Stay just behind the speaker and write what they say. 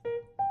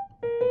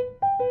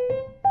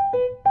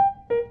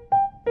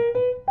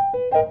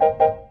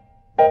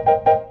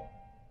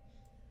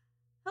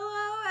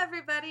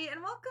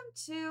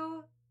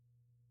to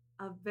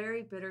a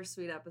very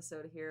bittersweet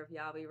episode here of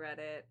Yeah, We Read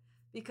It,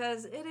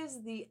 because it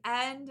is the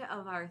end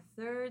of our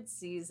third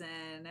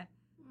season.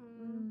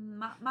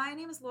 My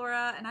name is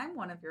Laura, and I'm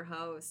one of your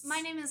hosts. My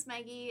name is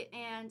Maggie,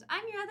 and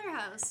I'm your other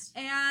host.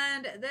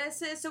 And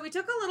so we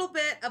took a little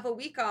bit of a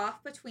week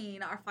off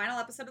between our final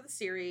episode of the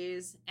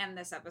series and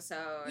this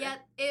episode. Yep,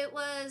 it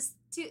was,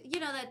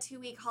 that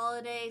 2-week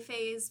holiday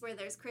phase where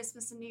there's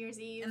Christmas and New Year's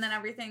Eve. And then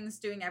everything's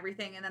doing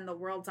everything, and then the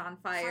world's on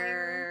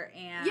fire.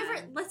 And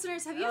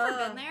listeners, have you ever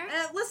been there?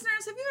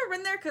 Listeners, have you ever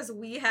been there? Because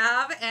we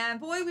have, and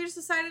boy, we just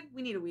decided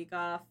we need a week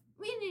off.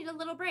 We need a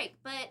little break,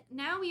 but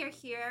now we are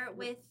here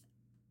with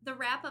the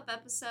wrap-up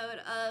episode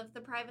of the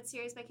Private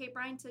series by Kate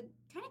Brian to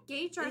kind of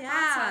gauge our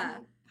thoughts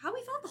on how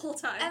we felt the whole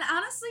time. And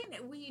honestly,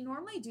 we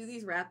normally do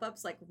these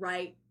wrap-ups like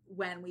right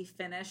when we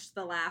finish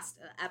the last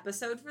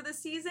episode for the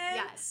season.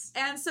 Yes.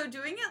 And so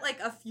doing it like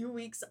a few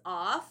weeks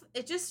off,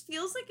 it just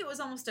feels like it was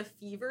almost a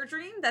fever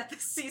dream that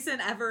this season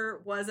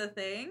ever was a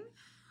thing.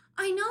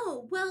 I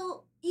know.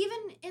 Well, even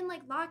in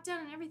like lockdown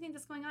and everything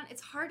that's going on,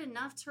 it's hard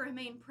enough to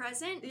remain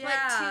present. Yeah.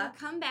 But to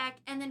come back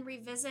and then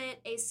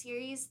revisit a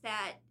series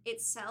that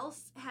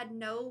itself had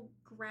no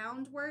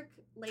groundwork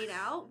laid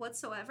out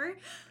whatsoever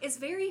is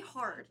very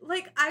hard.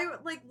 Like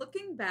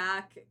looking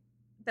back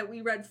that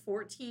we read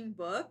 14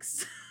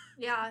 books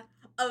Yeah.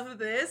 of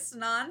this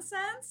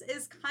nonsense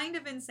is kind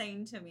of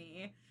insane to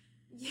me.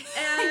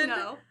 Yeah, And I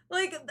know.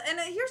 and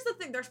here's the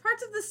thing, there's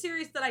parts of the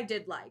series that I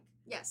did like.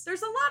 Yes.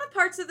 There's a lot of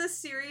parts of this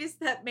series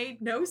that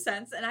made no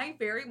sense and I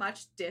very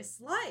much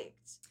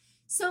disliked.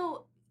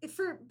 So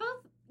for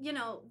both,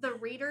 the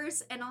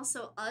readers and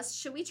also us,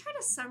 should we try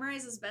to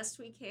summarize as best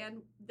we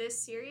can this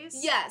series?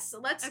 Yes,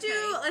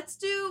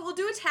 we'll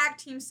do a tag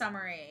team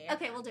summary.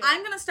 Okay, we'll do it.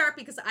 I'm going to start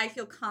because I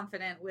feel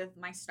confident with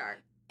my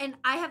start. And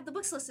I have the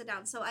books listed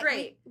down, so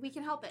we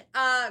can help it.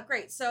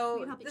 Great.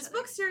 So help this each other.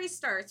 book series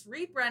starts.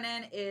 Reed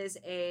Brennan is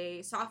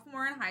a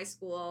sophomore in high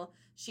school.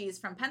 She's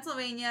from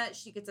Pennsylvania.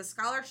 She gets a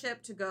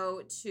scholarship to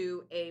go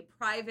to a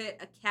private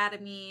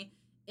academy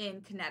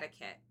in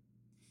Connecticut.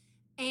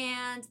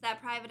 And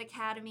that private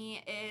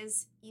academy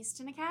is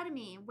Easton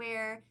Academy,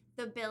 where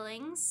the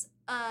Billings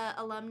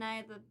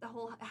alumni, the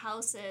whole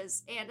house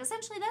is. And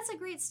essentially that's a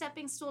great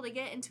stepping stool to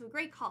get into a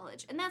great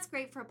college. And that's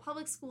great for a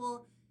public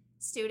school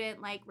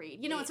student like Reed.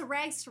 It's a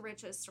rags to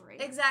riches story.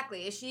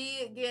 Exactly.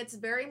 She gets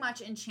very much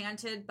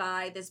enchanted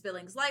by this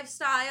Billings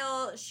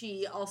lifestyle.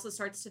 She also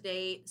starts to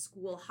date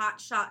school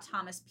hotshot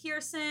Thomas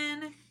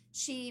Pearson.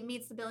 She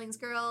meets the Billings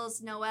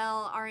girls,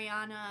 Noelle,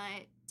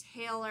 Ariana,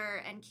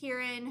 Taylor, and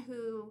Kieran,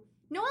 who...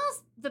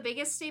 Noelle's the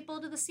biggest staple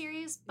to the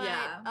series, but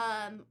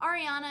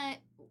Ariana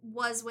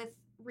was with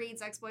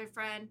Reed's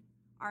ex-boyfriend.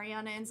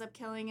 Ariana ends up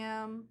killing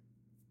him.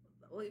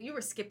 Well, you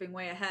were skipping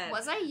way ahead.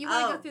 Was I? You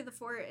want to go through the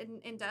four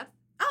in depth?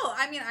 Oh,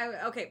 I mean,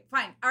 okay,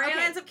 fine.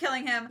 Ariana ends up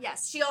killing him.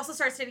 Yes. She also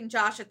starts dating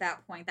Josh at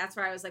that point. That's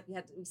where I was like, we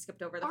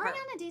skipped over the part.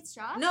 Ariana dates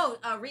Josh? No,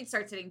 Reed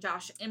starts dating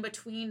Josh in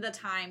between the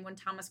time when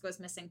Thomas goes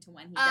missing to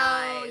when he dies.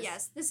 Oh,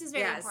 yes. This is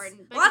very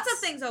important. Lots of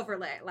things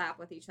overlap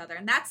with each other,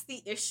 and that's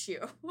the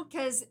issue.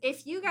 Because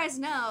if you guys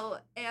know,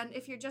 and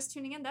if you're just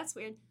tuning in, that's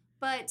weird.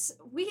 But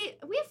we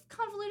have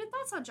convoluted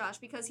thoughts on Josh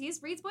because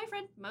he's Reed's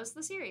boyfriend most of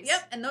the series.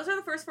 Yep, and those are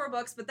the first 4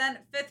 books. But then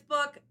 5th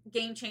book,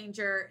 Game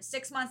Changer,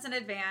 6 months in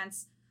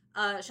advance.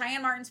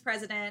 Cheyenne Martin's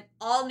president,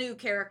 all new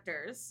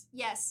characters.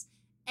 Yes.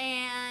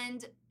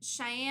 And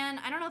Cheyenne,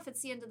 I don't know if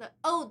it's the end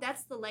of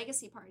that's the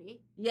legacy party.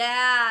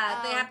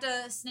 Yeah, they have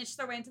to snitch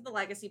their way into the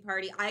legacy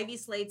party. Ivy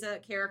Slade's a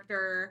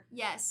character.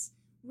 Yes.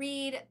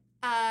 Reed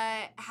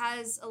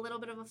has a little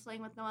bit of a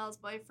fling with Noelle's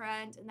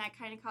boyfriend, and that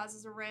kind of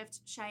causes a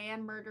rift.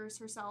 Cheyenne murders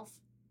herself.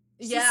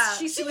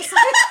 She's suicide.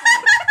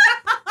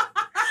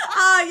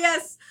 Ah,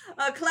 yes.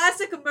 A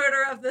classic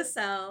murder of the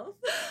self.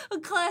 A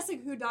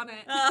classic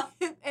whodunit.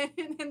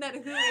 And that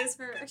who is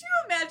her. Could you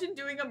imagine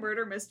doing a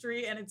murder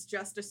mystery and it's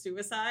just a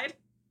suicide?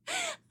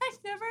 I've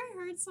never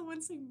heard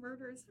someone say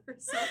murders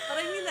herself, but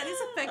I mean that is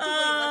effectively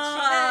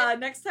what she did.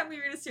 Next time we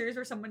read a series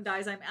where someone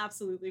dies, I'm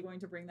absolutely going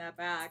to bring that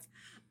back.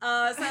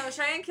 So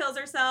Cheyenne kills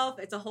herself.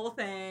 It's a whole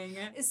thing.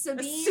 Sabine,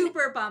 a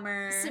super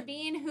bummer.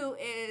 Sabine, who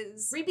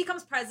is... Reed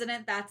becomes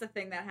president. That's a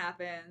thing that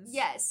happens.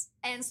 Yes.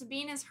 And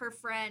Sabine is her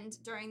friend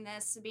during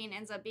this. Sabine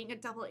ends up being a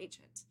double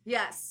agent.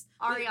 Yes.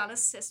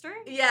 Ariana's sister?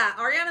 Yeah.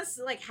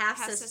 Ariana's like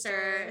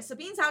half-sister.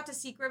 Sabine's out to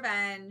seek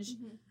revenge.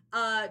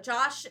 Mm-hmm.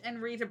 Josh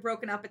and Reed have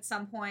broken up at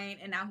some point,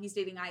 and now he's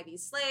dating Ivy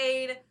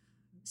Slade.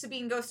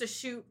 Sabine goes to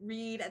shoot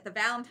Reed at the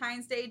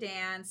Valentine's Day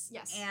dance.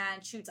 Yes.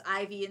 And shoots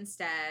Ivy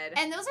instead.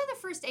 And those are the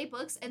first 8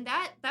 books, and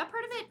that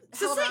part of it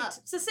held up.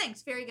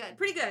 Succinct. Very good.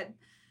 Pretty good.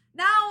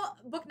 Now,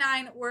 book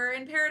 9, we're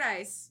in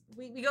paradise.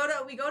 We go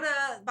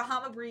to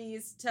Bahama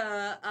Breeze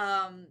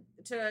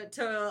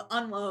to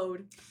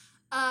unload.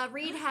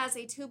 Reed has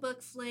a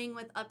 2-book fling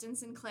with Upton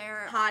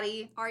Sinclair.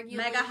 Hottie. Arguably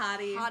mega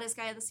hottie. Hottest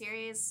guy of the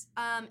series.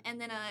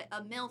 And then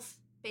a MILF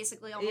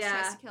basically almost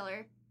tries to kill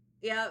her.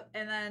 Yep,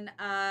 and then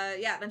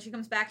she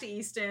comes back to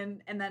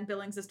Easton, and then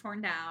Billings is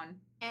torn down.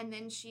 And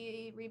then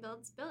she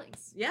rebuilds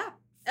Billings. Yeah.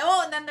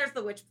 Oh, and then there's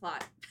the witch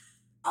plot.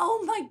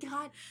 Oh my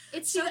god.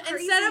 It's so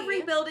crazy. Instead of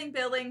rebuilding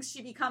Billings,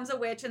 she becomes a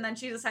witch, and then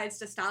she decides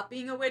to stop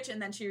being a witch,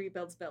 and then she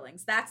rebuilds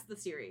Billings. That's the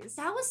series.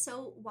 That was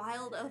so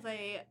wild of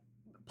a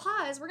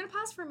pause. We're gonna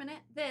pause for a minute.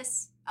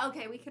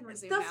 Okay, we can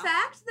resume the now.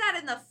 fact that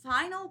in the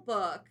final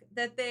book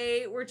that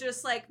they were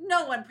just like,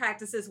 no one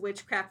practices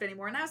witchcraft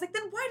anymore, and I was like,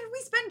 then why did we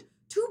spend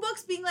 2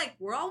 books being like,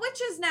 we're all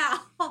witches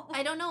now?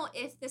 I don't know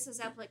if this is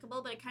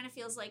applicable, but it kind of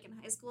feels like in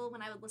high school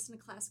when I would listen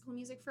to classical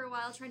music for a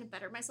while, trying to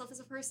better myself as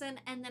a person,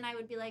 and then I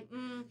would be like,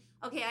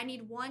 okay, I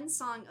need one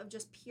song of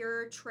just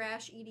pure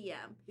trash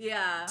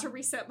EDM to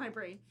reset my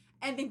brain,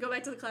 and then go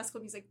back to the classical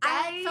music.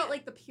 That felt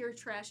like the pure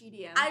trash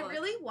EDM. I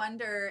really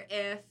wonder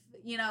if,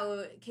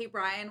 Kate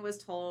Bryan was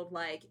told,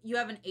 like, you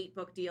have an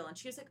 8-book deal, and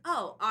she was like,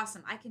 oh,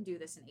 awesome, I can do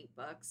this in 8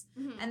 books.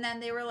 Mm-hmm. And then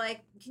they were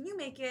like, can you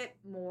make it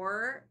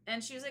more?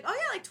 And she was like, oh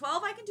yeah, like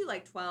 12, I can do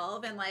like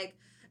 12. And like,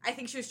 I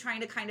think she was trying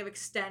to kind of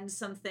extend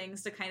some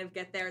things to kind of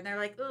get there. And they're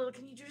like, oh,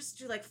 can you just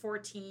do like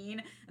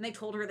 14? And they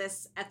told her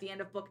this at the end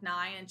of book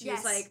 9, and she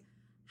was like,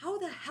 how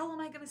the hell am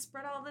I going to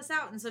spread all this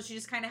out? And so she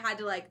just kind of had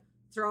to like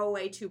throw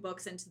away 2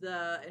 books into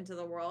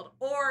the world,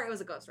 or it was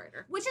a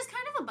ghostwriter. Which is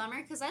kind of a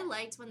bummer, because I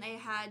liked when they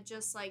had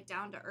just like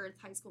down to earth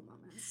high school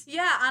moments.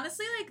 Yeah,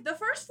 honestly, like the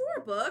first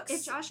 4 books,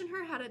 if Josh and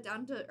her had a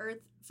down to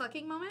earth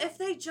fucking moment, if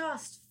they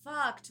just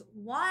fucked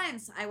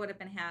once, I would have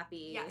been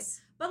happy.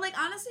 Yes. But like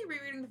honestly,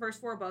 rereading the first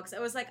 4 books,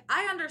 it was like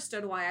I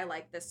understood why I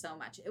liked this so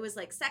much. It was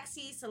like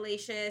sexy,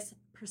 salacious,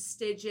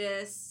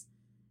 prestigious.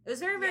 It was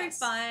very, very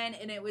fun,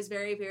 and it was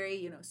very,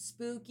 very,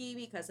 spooky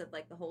because of,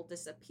 like, the whole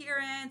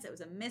disappearance. It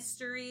was a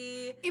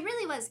mystery. It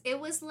really was. It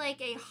was like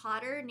a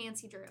hotter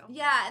Nancy Drew.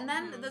 Yeah, and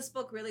then this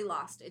book really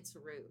lost its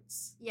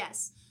roots.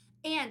 Yes.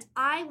 And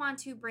I want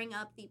to bring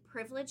up the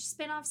Privilege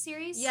spin-off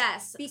series.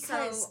 Yes.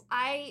 Because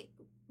I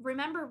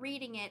remember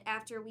reading it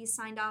after we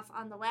signed off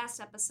on the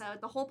last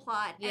episode, the whole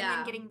plot, and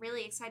then getting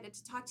really excited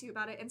to talk to you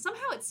about it, and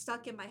somehow it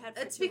stuck in my head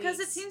for 2 weeks. It's because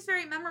it seems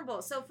very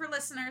memorable. So for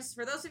listeners,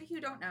 for those of you who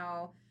don't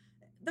know,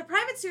 the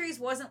Private series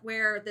wasn't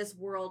where this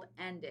world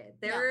ended.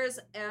 There's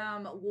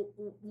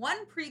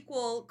one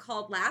prequel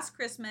called Last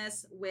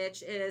Christmas,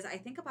 which is, I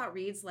think, about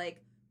Reed's,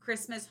 like,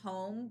 Christmas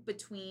home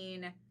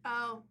between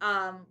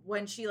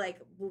when she,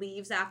 like,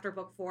 leaves after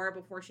book 4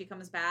 before she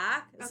comes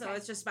back. Okay. So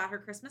it's just about her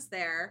Christmas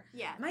there.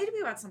 Yeah. It might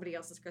be about somebody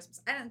else's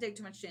Christmas. I didn't dig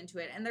too much into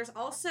it. And there's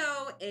also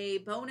a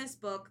bonus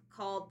book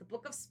called The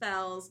Book of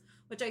Spells,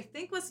 which I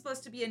think was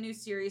supposed to be a new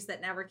series that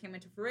never came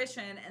into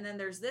fruition. And then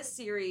there's this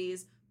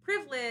series,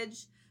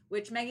 Privilege,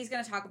 which Maggie's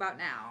going to talk about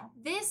now.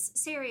 This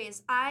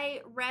series,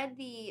 I read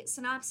the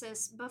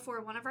synopsis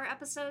before one of our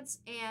episodes,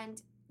 and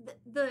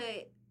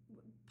the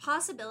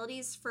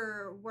possibilities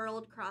for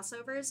world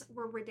crossovers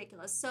were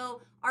ridiculous. So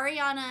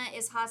Ariana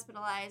is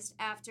hospitalized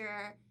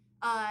after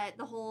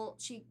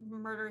she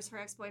murders her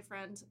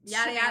ex-boyfriend.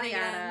 Yada, yada,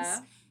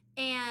 yada.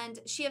 And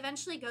she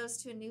eventually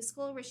goes to a new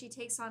school where she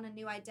takes on a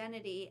new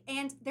identity.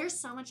 And there's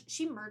so much,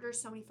 she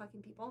murders so many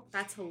fucking people.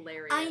 That's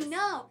hilarious. I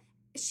know.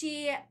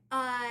 She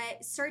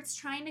starts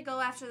trying to go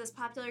after this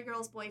popular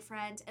girl's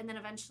boyfriend, and then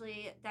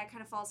eventually that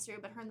kind of falls through,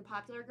 but her and the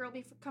popular girl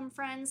become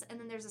friends, and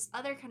then there's this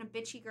other kind of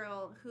bitchy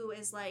girl who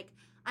is like,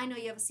 I know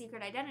you have a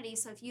secret identity,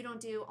 so if you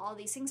don't do all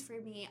these things for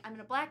me, I'm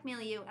going to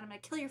blackmail you, and I'm going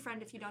to kill your friend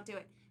if you don't do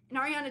it. And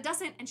Ariana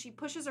doesn't, and she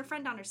pushes her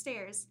friend down her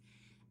stairs.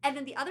 And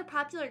then the other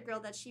popular girl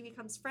that she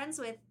becomes friends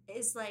with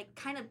is like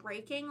kind of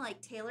breaking like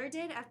Taylor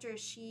did after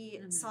she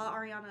saw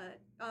Ariana.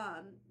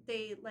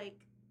 They like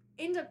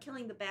end up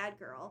killing the bad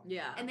girl.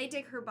 Yeah. And they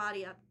dig her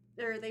body up,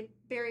 or they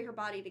bury her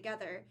body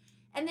together.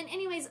 And then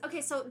anyways,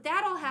 okay, so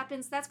that all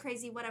happens. That's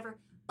crazy, whatever.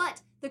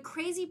 But the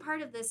crazy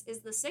part of this is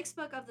the 6th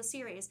book of the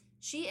series.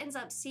 She ends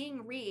up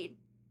seeing Reed,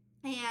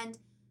 and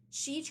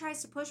she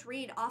tries to push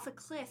Reed off a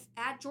cliff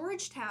at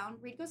Georgetown.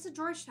 Reed goes to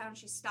Georgetown.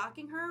 She's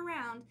stalking her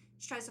around.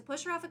 She tries to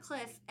push her off a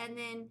cliff, and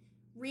then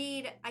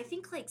Reed, I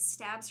think, like,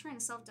 stabs her in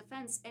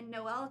self-defense, and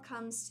Noelle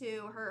comes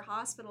to her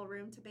hospital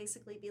room to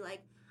basically be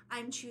like,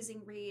 I'm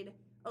choosing Reed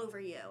over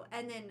you.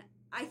 And then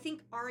I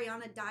think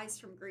Ariana dies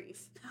from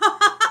grief.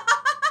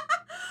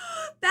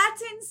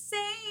 That's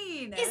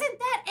insane. Isn't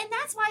that? And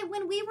that's why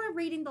when we were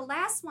reading the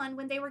last one,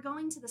 when they were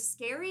going to the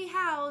scary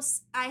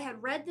house, I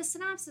had read the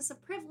synopsis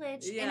of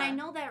Privilege, and I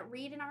know that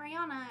Reed and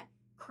Ariana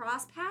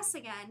cross paths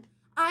again.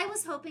 I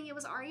was hoping it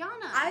was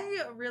Ariana.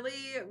 I really,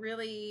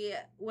 really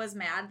was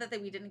mad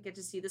that we didn't get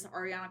to see this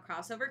Ariana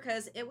crossover,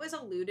 because it was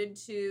alluded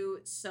to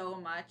so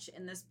much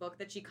in this book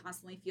that she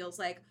constantly feels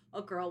like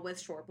a girl with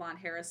short blonde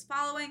hair is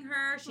following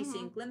her. She's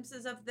seeing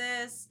glimpses of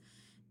this.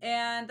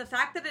 And the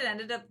fact that it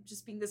ended up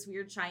just being this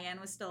weird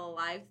Cheyenne was still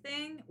alive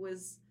thing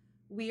was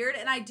weird.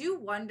 And I do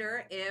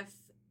wonder if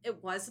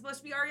it was supposed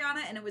to be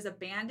Ariana and it was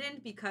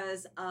abandoned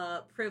because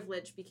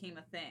Privilege became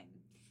a thing.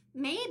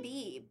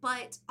 Maybe,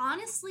 but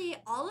honestly,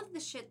 all of the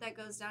shit that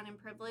goes down in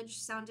Privilege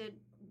sounded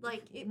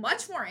Like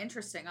much more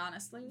interesting,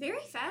 honestly.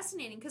 Very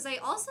fascinating, because I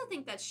also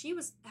think that she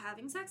was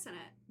having sex in it.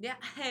 Yeah.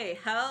 Hey,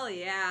 hell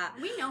yeah.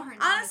 We know her.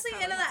 Honestly,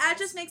 and that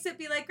just makes it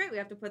be like, great, we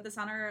have to put this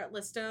on our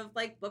list of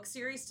like book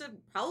series to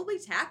probably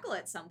tackle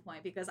at some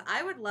point, because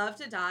I would love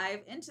to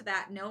dive into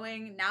that,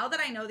 knowing now that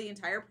I know the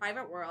entire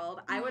Private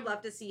World. I would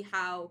love to see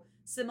how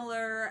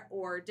similar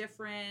or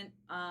different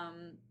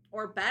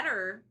or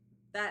better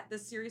that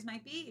this series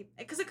might be,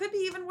 because it could be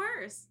even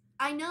worse.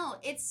 I know.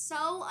 It's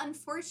so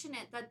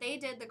unfortunate that they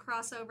did the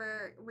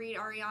crossover Reed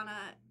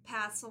Ariana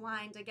paths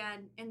aligned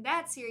again in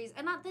that series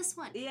and not this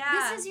one.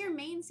 Yeah. This is your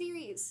main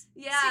series.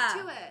 Yeah.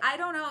 Stick to it. I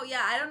don't know.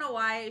 Yeah, I don't know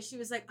why she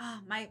was like, oh,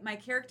 my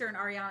character in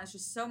Ariana is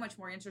just so much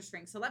more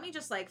interesting. So let me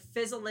just like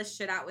fizzle this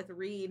shit out with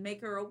Reed,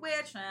 make her a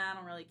witch. I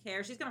don't really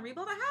care. She's going to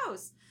rebuild a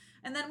house.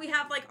 And then we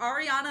have like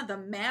Ariana, the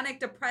manic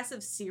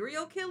depressive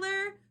serial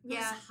killer, who's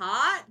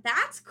hot.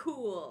 That's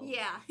cool.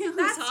 Yeah,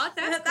 that's hot.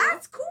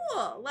 That's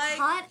cool. Like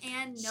hot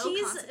and no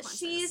consequences.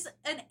 She's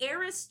an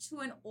heiress to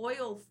an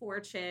oil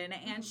fortune,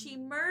 and she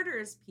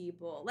murders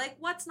people. Like,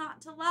 what's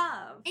not to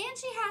love? And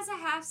she has a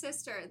half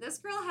sister. This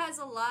girl has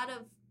a lot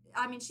of.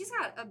 I mean, she's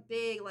got a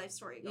big life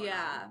story going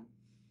on.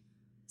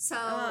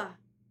 So.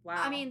 Wow.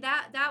 I mean,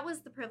 that was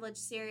the Privilege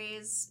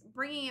series.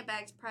 Bringing it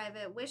back to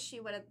Private, wish she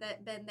would have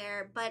been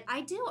there. But I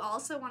do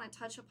also want to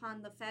touch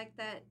upon the fact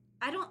that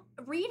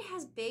Reed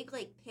has big,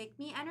 like,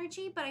 pick-me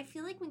energy, but I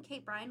feel like when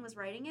Kate Bryan was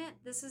writing it,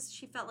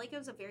 she felt like it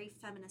was a very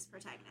feminist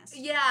protagonist.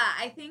 Yeah,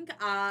 I think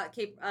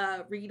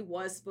Reed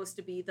was supposed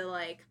to be the,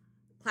 like,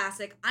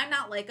 classic, I'm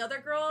not like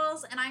other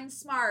girls, and I'm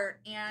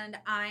smart, and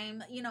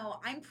I'm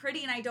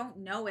pretty and I don't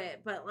know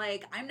it, but,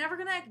 like, I'm never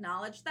gonna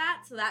acknowledge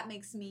that, so that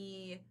makes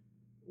me,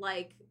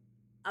 like,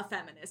 a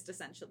feminist,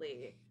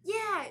 essentially.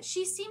 Yeah,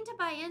 she seemed to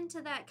buy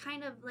into that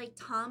kind of like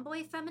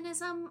tomboy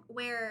feminism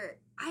where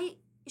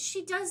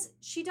she does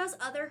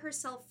other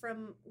herself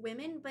from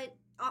women, but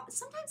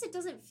sometimes it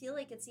doesn't feel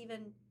like it's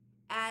even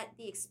at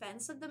the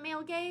expense of the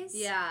male gaze.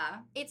 Yeah.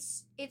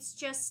 It's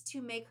just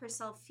to make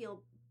herself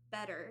feel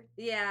better.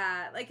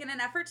 Yeah, like in an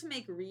effort to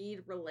make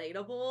Reed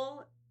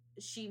relatable,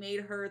 she made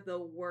her the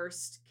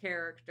worst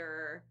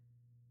character,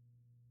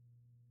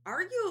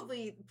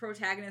 arguably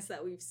protagonist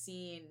that we've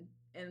seen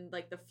in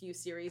like the few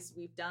series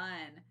we've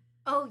done.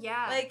 Oh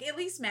yeah. Like at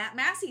least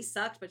Massey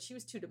sucked, but she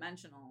was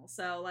two-dimensional.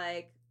 So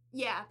like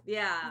yeah.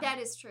 That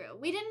is true.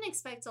 We didn't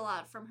expect a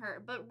lot from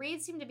her, but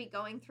Reed seemed to be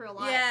going through a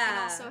lot and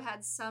also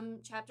had some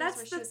chapters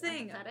where she was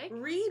empathetic.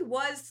 Reed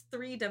was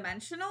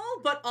three-dimensional,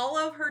 but all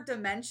of her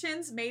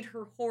dimensions made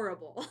her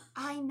horrible.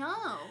 I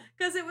know.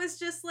 Because it was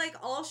just like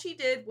all she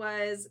did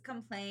was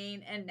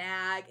complain and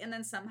nag and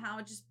then somehow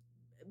just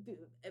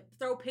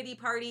throw pity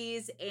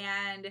parties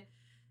and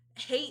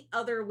hate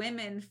other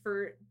women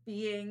for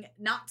being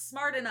not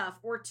smart enough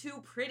or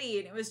too pretty,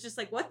 and it was just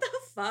like, what the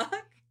fuck?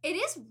 It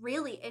is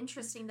really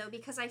interesting though,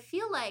 because I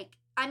feel like,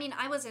 I mean,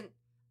 I wasn't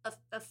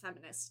a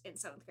feminist in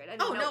 7th grade.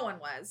 No one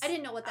was. I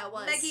didn't know what that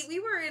was. Maggie, we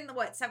were in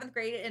 7th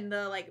grade in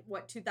the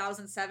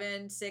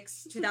 2007,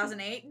 6,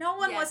 2008. No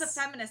one was a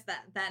feminist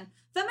then.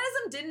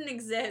 Feminism didn't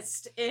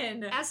exist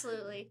in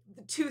absolutely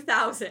the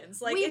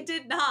 2000s. Like it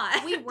did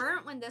not. We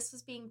weren't when this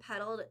was being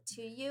peddled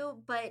to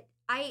you, but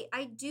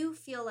I do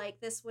feel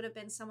like this would have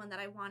been someone that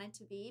I wanted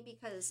to be,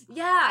 because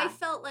I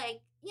felt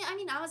like, I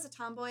mean, I was a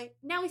tomboy.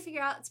 Now we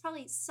figure out it's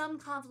probably some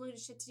convoluted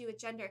shit to do with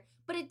gender,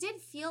 but it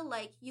did feel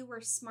like you were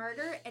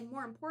smarter and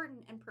more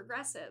important and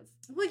progressive.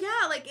 Well,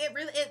 yeah, like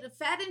it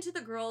fed into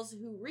the girls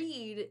who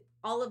read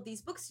all of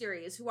these book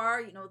series, who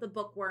are, the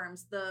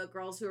bookworms, the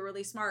girls who are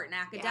really smart and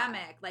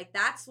academic. Yeah. Like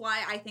that's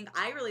why I think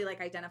I really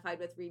identified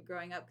with Reed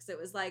growing up, because it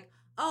was like,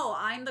 oh,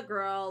 I'm the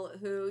girl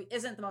who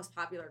isn't the most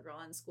popular girl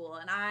in school,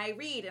 and I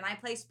read and I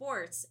play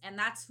sports, and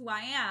that's who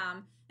I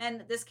am.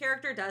 And this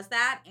character does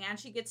that, and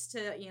she gets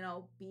to,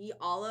 be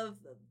all of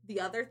the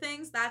other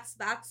things. That's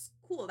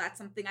cool. That's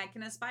something I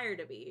can aspire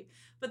to be.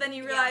 But then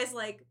you realize,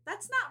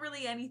 that's not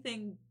really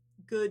anything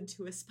good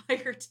to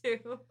aspire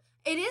to.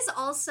 It is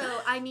also,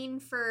 I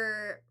mean,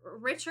 for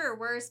richer,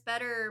 worse,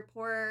 better,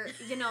 poor,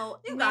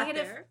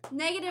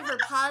 negative or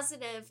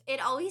positive,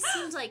 it always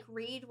seems like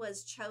Reed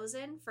was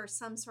chosen for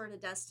some sort of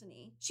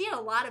destiny. She had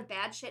a lot of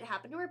bad shit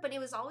happen to her, but it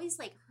was always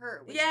like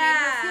her, which made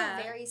her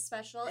feel very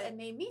special and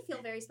made me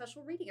feel very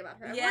special reading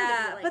about her.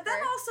 But then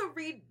also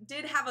Reed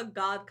did have a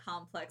god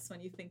complex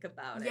when you think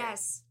about it.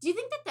 Yes. Do you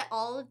think that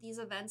all of these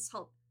events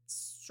helped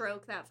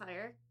stroke that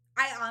fire?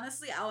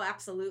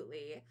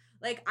 Absolutely.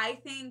 Like, I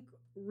think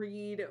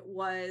Reed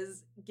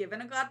was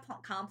given a god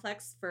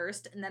complex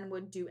first and then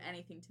would do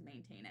anything to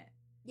maintain it.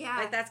 Yeah.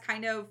 Like, that's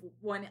kind of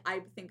when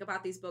I think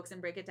about these books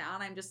and break it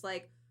down, I'm just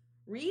like,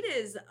 Reed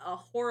is a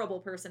horrible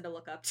person to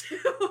look up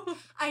to.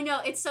 I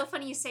know. It's so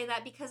funny you say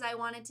that, because I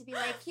wanted to be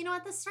like,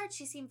 at the start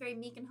she seemed very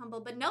meek and humble,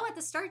 but no, at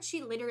the start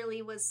she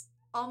literally was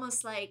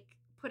almost like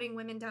putting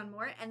women down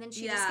more, and then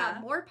she just got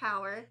more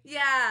power.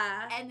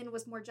 Yeah. And then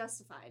was more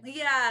justified.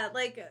 Yeah,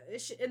 like,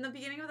 in the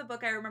beginning of the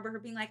book, I remember her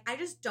being like, I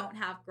just don't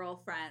have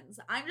girlfriends.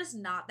 I'm just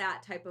not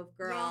that type of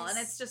girl. Yes. And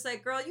it's just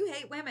like, girl, you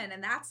hate women,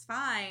 and that's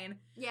fine.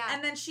 Yeah.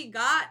 And then she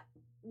got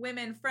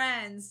women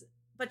friends,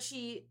 but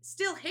she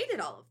still hated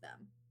all of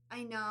them.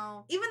 I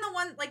know. Even the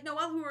one, like,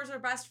 Noelle, who was her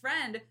best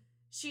friend,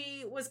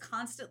 she was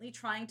constantly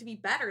trying to be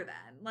better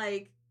than.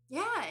 Like,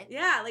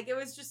 yeah, like, it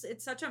was just,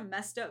 it's such a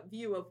messed up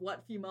view of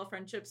what female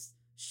friendships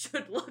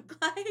should look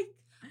like.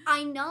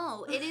 I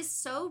know. It is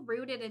so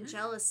rooted in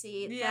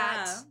jealousy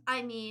that,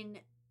 I mean,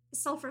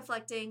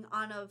 self-reflecting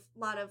on a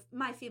lot of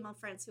my female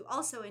friends who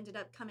also ended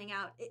up coming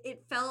out,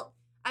 it felt,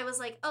 I was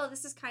like, oh,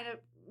 this is kind of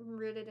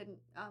rooted in,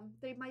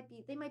 they might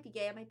be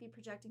gay, I might be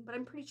projecting, but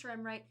I'm pretty sure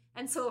I'm right.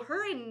 And so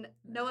her and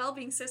Noelle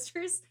being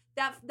sisters,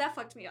 that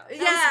fucked me up.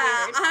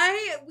 That was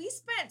weird. We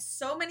spent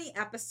so many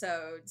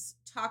episodes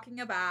talking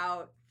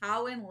about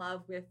how in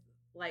love with,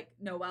 like,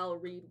 Noelle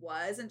Reid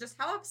was, and just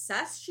how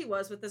obsessed she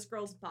was with this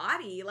girl's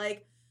body.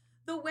 Like,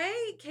 the way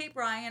Kate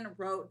Bryan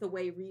wrote the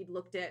way Reid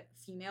looked at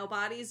female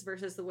bodies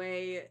versus the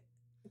way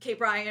Kate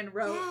Bryan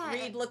wrote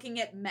Reid looking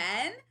at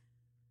men,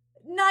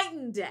 night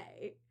and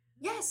day.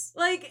 Yes.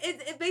 Like,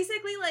 it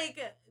basically,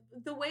 like,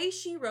 the way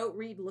she wrote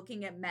Reid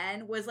looking at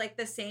men was, like,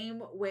 the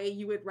same way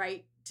you would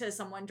write to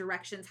someone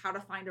directions how to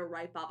find a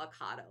ripe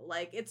avocado.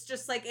 Like, it's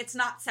just, like, it's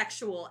not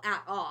sexual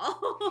at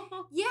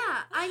all.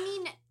 Yeah, I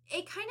mean,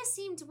 it kind of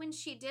seemed when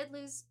she did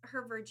lose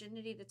her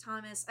virginity to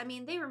Thomas, I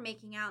mean, they were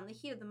making out in the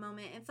heat of the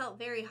moment. It felt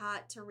very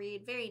hot to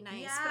Reid, very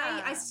nice.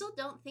 Yeah. But I still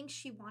don't think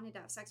she wanted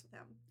to have sex with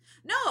him.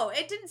 No,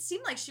 it didn't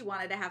seem like she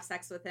wanted to have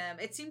sex with him.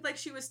 It seemed like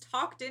she was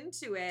talked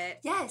into it.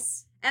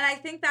 Yes. And I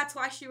think that's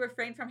why she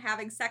refrained from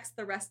having sex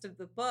the rest of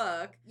the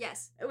book.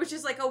 Yes. Which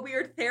is, like, a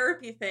weird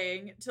therapy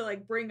thing to,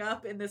 like, bring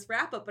up in this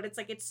wrap-up. But it's,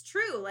 like, it's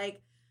true.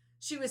 Like,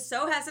 she was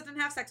so hesitant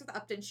to have sex with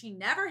Upton. She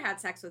never had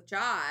sex with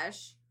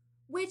Josh.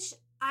 Which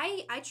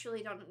I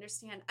truly don't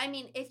understand. I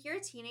mean, if you're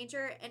a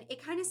teenager, and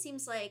it kind of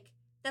seems like,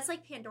 that's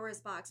like Pandora's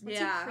box. Once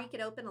you creak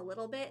it open a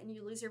little bit and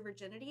you lose your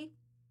virginity,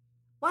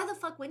 why the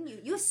fuck wouldn't you?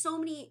 You have so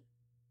many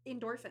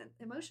endorphins,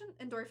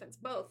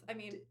 both. I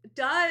mean,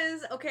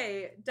 does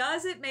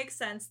it make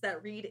sense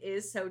that Reid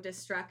is so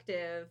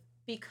destructive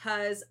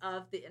because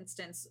of the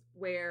instance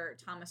where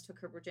Thomas took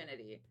her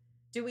virginity?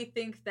 Do we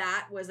think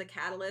that was a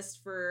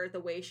catalyst for the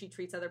way she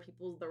treats other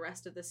people the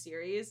rest of the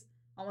series?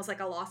 Almost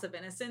like a loss of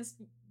innocence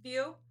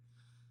view?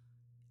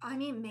 I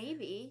mean,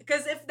 maybe.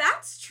 Because if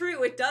that's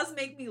true, it does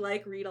make me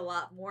like Reid a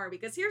lot more.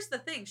 Because here's the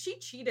thing. She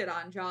cheated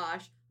on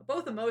Josh,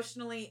 both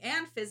emotionally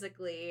and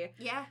physically.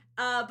 Yeah.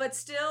 But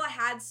still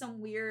had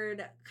some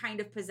weird kind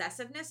of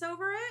possessiveness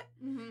over it.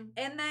 Mm-hmm.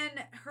 And then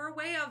her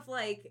way of,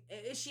 like,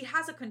 she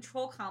has a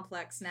control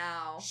complex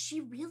now.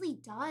 She really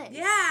does.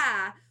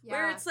 Yeah.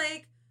 Where it's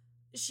like,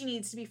 she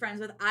needs to be friends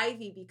with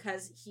Ivy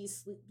because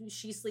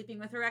she's sleeping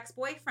with her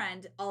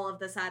ex-boyfriend all of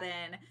the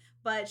sudden.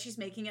 But she's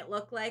making it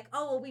look like,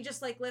 oh, well, we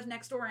just, like, live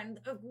next door and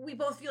we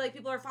both feel like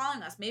people are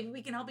following us. Maybe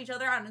we can help each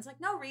other out. And it's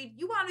like, no, Reid,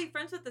 you want to be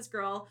friends with this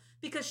girl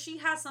because she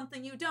has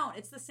something you don't.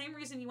 It's the same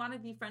reason you want to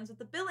be friends with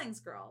the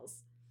Billings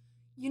girls.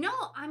 You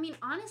know, I mean,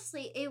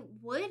 honestly, it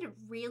would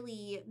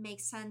really make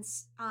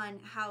sense on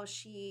how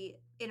she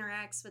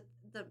interacts with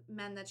the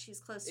men that she's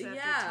close to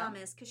after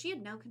Thomas, because she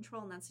had no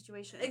control in that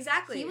situation.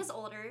 Exactly. He was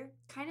older,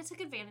 kind of took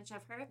advantage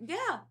of her.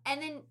 Yeah.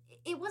 And then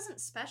it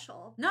wasn't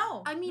special.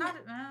 No. I mean,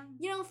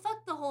 you know,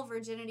 fuck the whole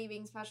virginity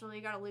being special,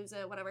 you gotta lose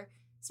it, whatever,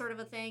 sort of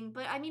a thing.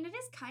 But I mean, it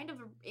is kind of,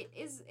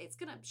 it's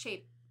gonna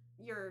shape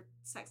your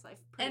sex life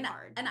pretty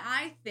hard. And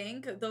I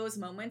think those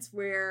moments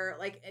where,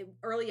 like,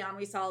 early on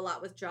we saw a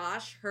lot with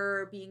Josh,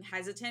 her being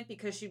hesitant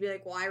because she'd be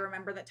like, well, I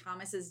remember that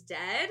Thomas is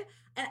dead.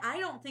 And I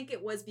don't think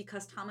it was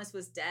because Thomas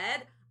was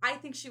dead. I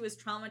think she was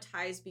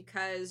traumatized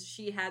because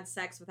she had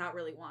sex without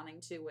really wanting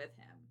to with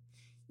him.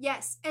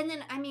 Yes. And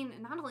then, I mean,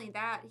 not only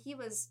that, he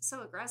was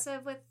so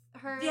aggressive with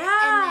her.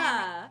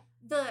 Yeah.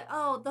 And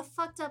then the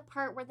fucked up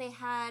part where they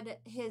had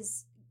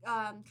his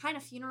kind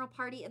of funeral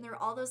party and there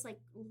were all those, like,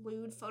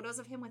 lewd photos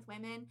of him with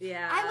women.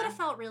 Yeah. I would have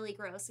felt really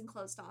gross and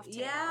closed off too.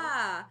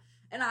 Yeah.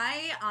 And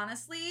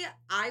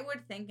I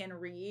would think in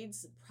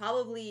Reid's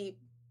probably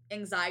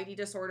anxiety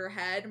disorder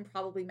head and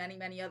probably many,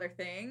 many other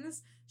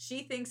things,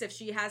 she thinks if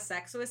she has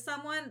sex with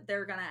someone,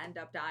 they're gonna end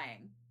up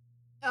dying.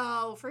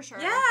 Oh, for sure.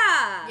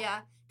 Yeah. Yeah.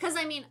 Because,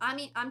 I mean,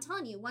 I'm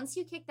telling you, once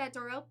you kick that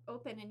door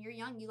open and you're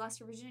young, you lost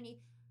your virginity,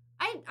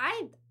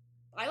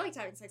 I liked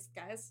having sex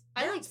with guys.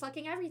 Yeah. I liked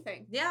fucking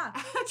everything. Yeah.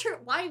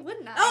 Why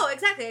wouldn't I? Oh,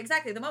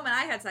 exactly. The moment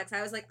I had sex,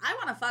 I was like, I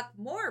want to fuck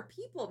more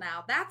people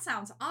now. That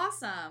sounds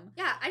awesome.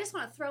 Yeah, I just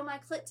want to throw my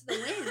clit to the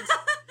wind.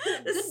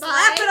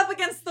 Slap it up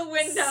against the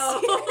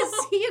window.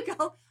 See you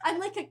go.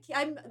 I'm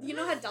you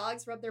know how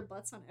dogs rub their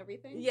butts on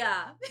everything?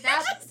 Yeah.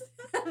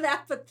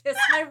 But this,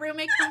 my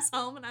roommate comes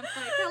home and I'm like,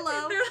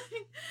 hello. They're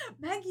like,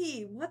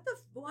 Maggie,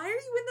 why are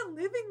you in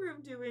the living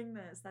room doing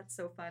this? That's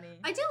so funny.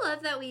 I do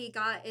love that we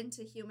got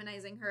into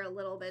humanizing her a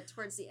little bit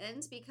towards the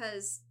end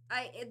because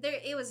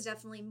it was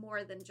definitely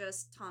more than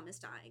just Thomas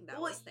dying that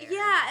was there.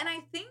 Yeah, and I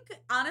think,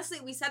 honestly,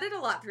 we said it a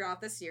lot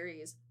throughout the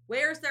series.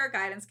 Where's their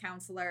guidance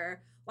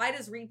counselor? Why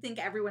does Reid think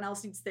everyone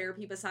else needs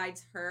therapy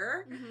besides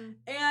her? Mm-hmm.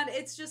 And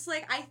it's just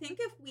like, I think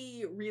if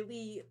we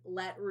really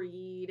let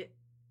Reid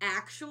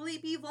actually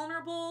be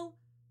vulnerable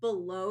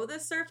below the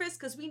surface,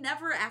 because we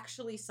never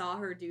actually saw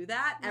her do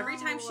that. No. Every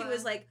time she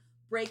was, like,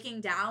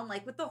 breaking down,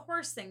 like with the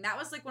horse thing, that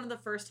was like one of the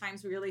first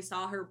times we really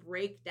saw her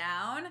break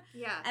down.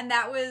 Yeah. And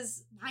that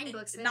was 9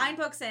 books in. 9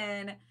 books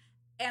in.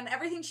 And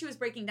everything she was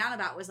breaking down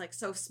about was like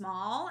so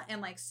small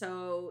and like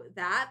so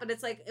that. But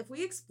it's like if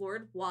we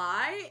explored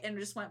why and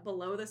just went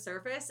below the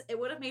surface, it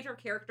would have made her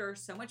character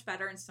so much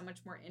better and so much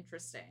more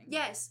interesting.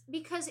 Yes,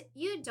 because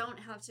you don't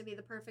have to be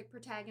the perfect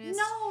protagonist.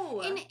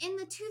 No. In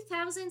the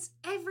 2000s,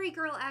 every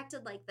girl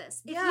acted like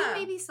this. If Yeah.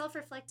 you maybe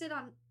self-reflected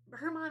on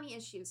her mommy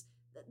issues,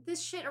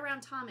 this shit around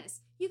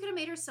Thomas, you could have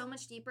made her so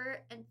much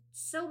deeper and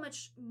so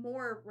much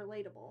more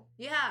relatable.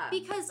 Yeah.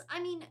 Because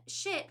I mean,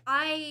 shit,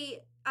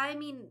 I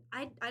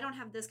don't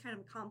have this kind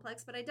of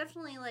complex, but I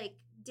definitely like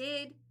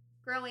did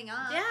growing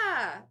up.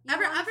 Yeah. You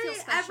wanna feel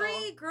special.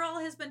 Every girl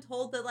has been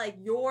told that like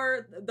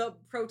you're the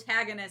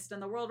protagonist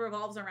and the world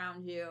revolves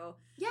around you.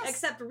 Yes.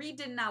 Except Reed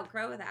didn't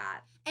outgrow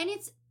that. And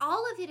it's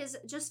all of it is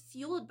just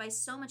fueled by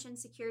so much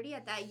insecurity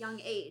at that young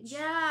age.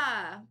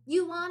 Yeah.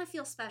 You want to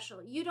feel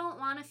special. You don't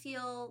want to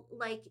feel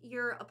like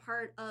you're a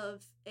part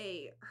of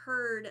a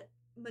herd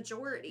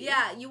majority.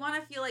 Yeah, you want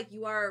to feel like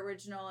you are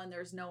original and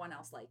there's no one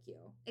else like you.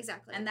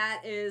 Exactly. And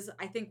that is,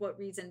 I think, what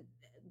Reed's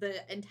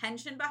the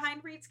intention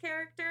behind Reed's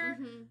character.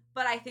 Mm-hmm.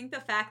 But I think the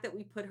fact that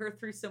we put her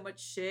through so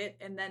much shit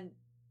and then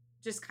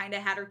just kind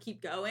of had her keep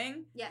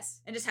going.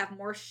 Yes. And just have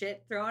more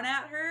shit thrown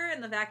at her.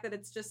 And the fact that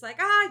it's just like,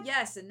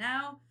 yes, and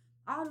now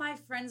all my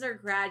friends are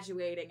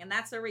graduating. And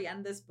that's where we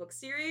end this book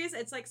series.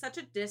 It's like such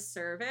a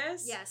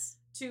disservice. Yes.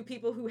 To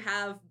people who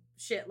have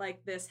shit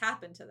like this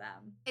happen to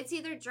them. It's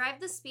either drive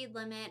the speed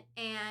limit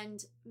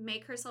and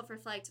make herself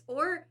reflect,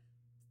 or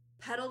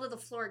pedal to the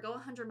floor, go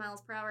 100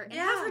 miles per hour, and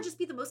have her just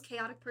be the most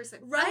chaotic person.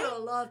 Right? I would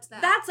have loved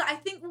that. That's, I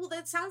think, well,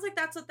 it sounds like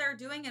that's what they're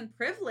doing in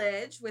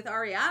Privilege with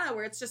Ariana,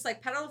 where it's just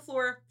like, pedal to the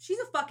floor, she's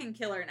a fucking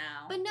killer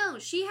now. But no,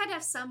 she had to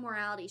have some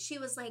morality. She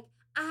was like,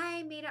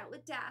 I made out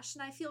with Dash,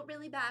 and I feel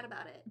really bad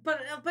about it.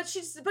 But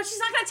she's not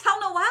gonna tell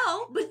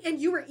Noelle. And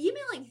you were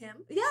emailing him.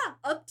 Yeah.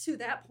 Up to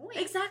that point.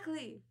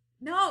 Exactly.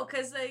 No,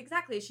 because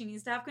exactly, she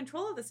needs to have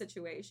control of the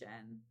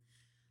situation.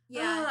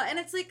 Yeah. And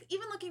it's like,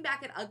 even looking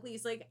back at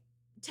Uglies, like,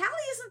 Tally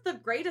isn't the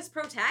greatest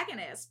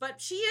protagonist,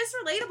 but she is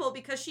relatable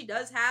because she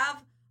does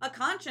have a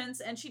conscience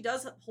and she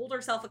does hold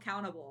herself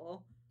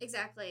accountable.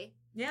 Exactly.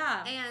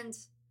 Yeah. And,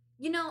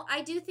 you know,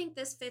 I do think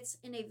this fits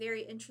in a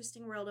very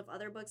interesting world of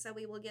other books that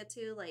we will get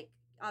to, like,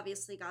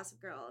 obviously Gossip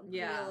Girl and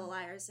Pretty Little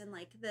Liars and,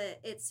 like, the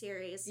It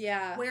series.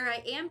 Yeah. Where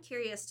I am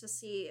curious to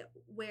see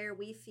where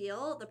we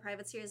feel the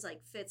Private series,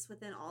 like, fits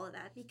within all of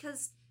that,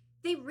 because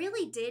they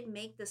really did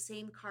make the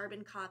same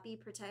carbon copy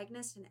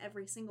protagonist in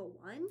every single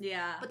one.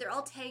 Yeah. But they're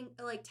all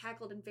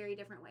tackled in very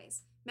different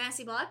ways.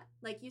 Massey Block,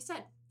 like you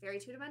said, very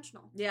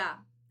two-dimensional. Yeah,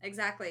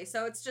 exactly.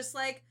 So it's just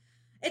like,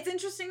 it's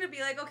interesting to be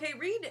like, okay,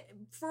 Reed,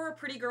 for a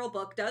Pretty Girl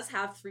book, does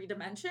have 3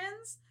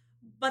 dimensions,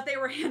 but they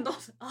were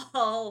handled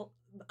all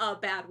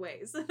bad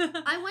ways.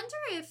 I wonder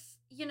if,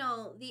 you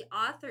know, the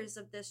authors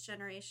of this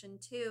generation,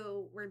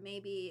 too, were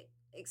maybe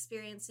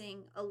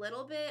experiencing a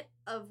little bit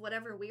of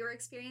whatever we were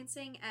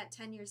experiencing at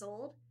 10 years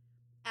old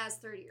as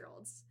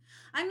 30-year-olds.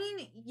 I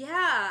mean,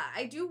 yeah,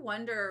 I do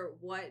wonder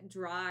what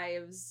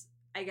drives,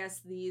 I guess,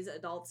 these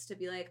adults to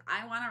be like,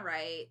 I want to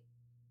write,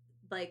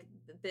 like,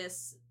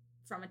 this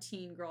from a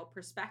teen girl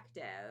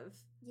perspective.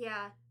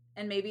 Yeah.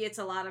 And maybe it's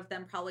a lot of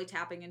them probably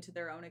tapping into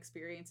their own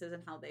experiences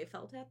and how they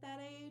felt at that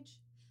age.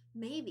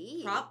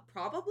 Maybe.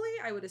 Probably,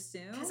 I would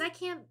assume. Because I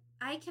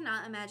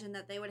cannot imagine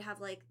that they would have,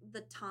 like,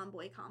 the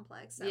tomboy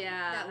complex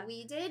that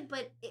we did.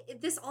 But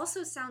this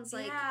also sounds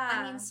like,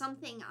 I mean,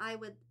 something I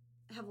would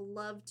have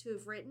loved to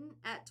have written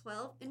at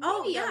 12. And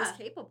maybe I was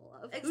capable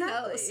of. Exactly.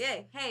 Who knows? Yeah.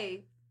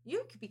 Hey,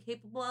 you could be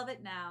capable of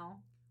it now.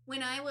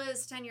 When I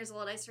was 10 years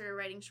old, I started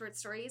writing short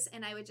stories,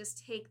 and I would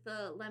just take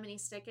the Lemony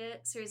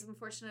Snicket series of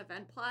unfortunate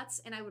event plots,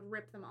 and I would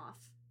rip them off.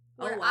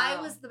 Where I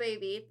was the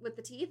baby with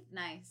the teeth.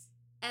 Nice.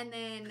 And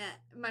then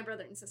my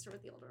brother and sister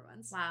with the older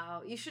ones.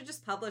 Wow. You should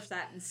just publish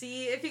that and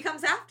see if he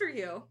comes after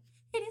you.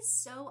 It is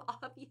so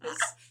obvious.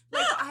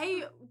 Like,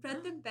 I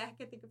read them back,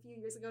 I think, a few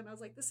years ago, and I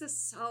was like, this is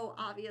so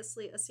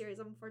obviously a series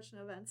of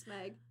unfortunate events,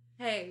 Meg.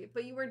 Hey,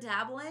 but you were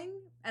dabbling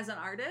as an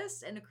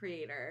artist and a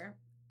creator.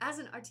 As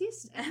an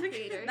artist and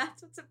creator.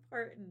 That's what's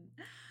important.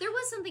 There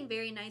was something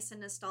very nice and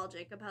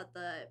nostalgic about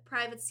the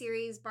Private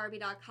series,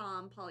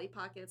 Barbie.com, Polly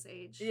Pocket's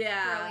age.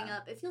 Yeah. Growing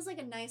up. It feels like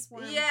a nice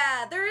one.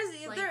 Yeah, there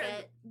is.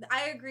 Blanket.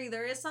 I agree.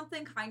 There is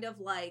something kind of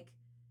like,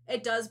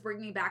 it does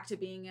bring me back to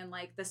being in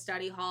like the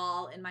study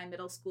hall in my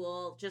middle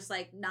school, just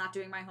like not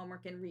doing my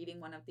homework and reading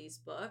one of these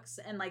books.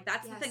 And like,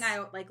 that's the thing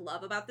I like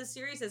love about this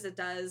series, is it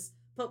does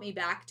put me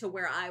back to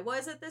where I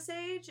was at this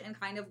age and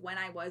kind of when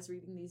I was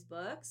reading these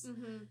books.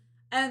 Mm-hmm.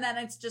 And then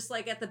it's just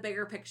like at the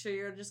bigger picture,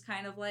 you're just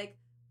kind of like,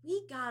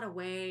 we got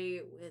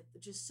away with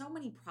just so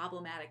many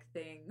problematic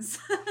things.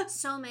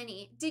 So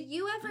many. Did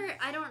you ever,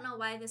 I don't know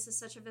why this is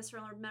such a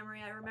visceral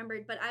memory I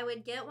remembered, but I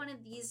would get one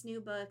of these new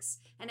books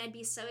and I'd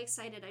be so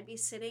excited. I'd be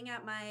sitting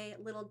at my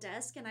little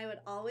desk and I would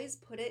always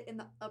put it in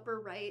the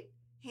upper right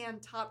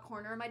hand top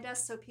corner of my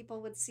desk so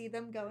people would see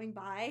them going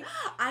by.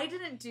 I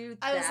didn't do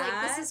that. I was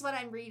like, this is what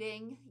I'm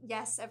reading.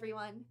 Yes,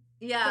 everyone.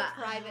 Yeah.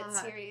 The private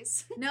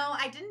series. No,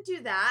 I didn't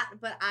do that,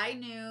 but I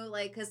knew,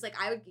 like, because, like,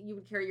 you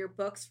would carry your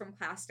books from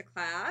class to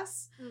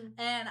class,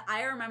 and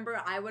I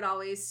remember I would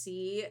always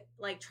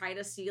try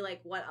to see,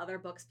 like, what other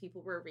books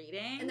people were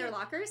reading. In their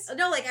lockers?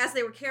 No, like, as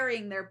they were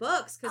carrying their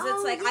books, because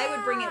it's, like, I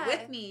would bring it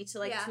with me to,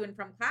 like, Yeah. to and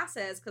from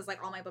classes, because,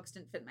 like, all my books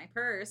didn't fit in my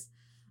purse.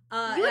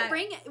 You would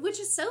bring it,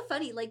 which is so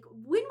funny. Like,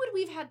 when would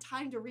we have had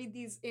time to read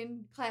these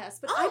in class?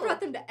 But I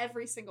brought them to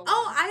every single one.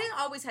 Oh, I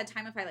always had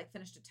time if I, like,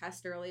 finished a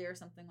test early or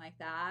something like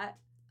that.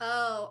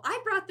 Oh, I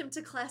brought them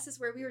to classes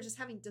where we were just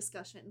having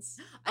discussions.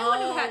 I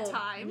wouldn't have had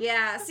time.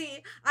 Yeah,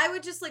 see, I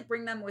would just, like,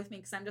 bring them with me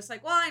because I'm just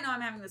like, well, I know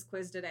I'm having this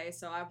quiz today,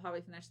 so I'll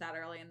probably finish that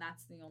early, and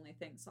that's the only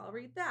thing, so I'll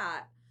read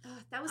that.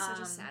 That was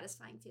such a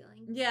satisfying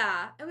feeling.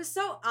 Yeah, it was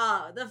so,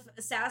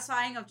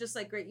 satisfying of just,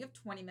 like, great, you have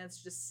 20 minutes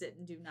to just sit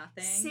and do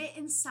nothing. Sit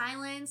in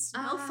silence,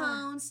 no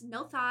phones,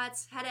 no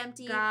thoughts, head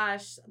empty.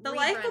 Gosh, the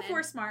life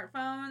before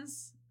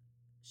smartphones,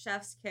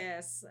 chef's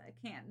kiss. I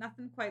can't,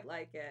 nothing quite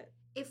like it.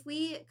 If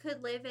we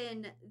could live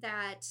in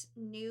that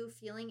new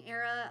feeling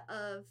era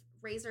of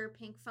razor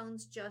pink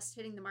phones just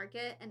hitting the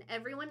market and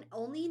everyone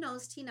only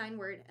knows T9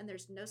 word and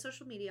there's no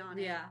social media on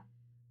it,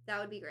 that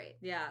would be great.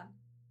 Yeah.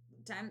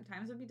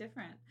 Times would be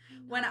different.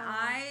 When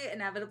I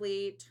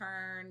inevitably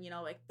turn,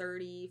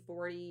 30,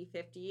 40,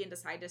 50 and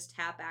decide to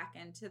tap back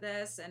into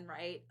this and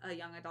write a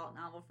young adult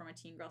novel from a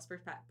teen girl's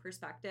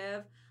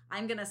perspective,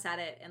 I'm going to set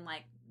it in,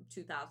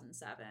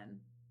 2007.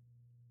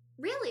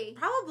 Really?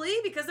 Probably,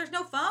 because there's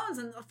no phones,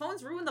 and the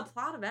phones ruin the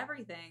plot of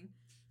everything.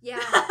 Yeah.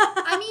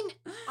 I mean,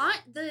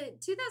 the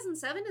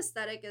 2007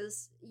 aesthetic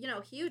is,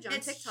 huge on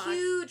TikTok. It's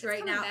huge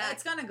right now. Back.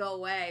 It's gonna go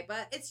away,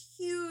 but it's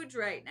huge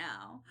right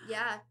now.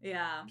 Yeah.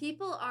 Yeah.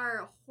 People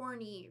are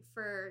horny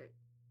for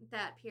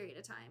that period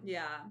of time.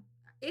 Yeah.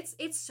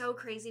 It's so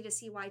crazy to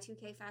see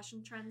Y2K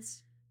fashion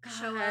trends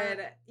show God. up.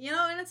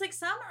 And it's like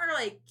some are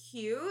like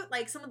cute,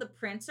 like some of the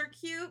prints are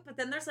cute, but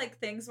then there's like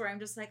things where I'm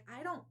just like,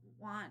 I don't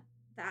want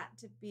that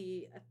to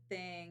be a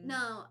thing.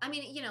 No, I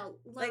mean,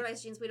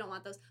 low-rise jeans, we don't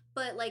want those.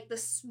 But, like, the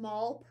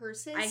small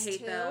purses, I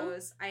hate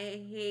those. I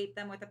hate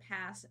them with a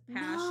passion.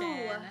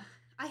 No,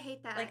 I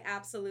hate that. Like,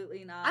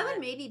 absolutely not. I would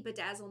maybe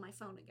bedazzle my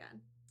phone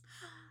again.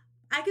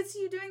 I could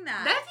see you doing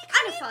that. That'd be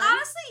kind of fun.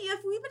 Honestly,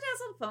 if we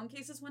bedazzled phone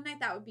cases one night,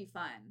 that would be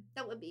fun.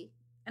 That would be.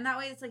 And that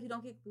way it's like you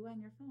don't get glue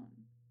on your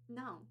phone.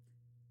 No.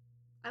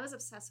 I was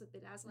obsessed with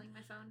bedazzling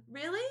my phone.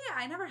 Really?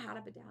 I never had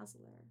a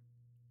bedazzler.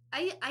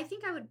 I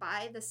think I would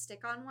buy the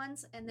stick-on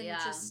ones and then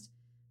just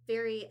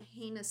very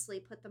heinously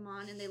put them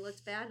on and they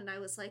looked bad and I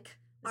was like,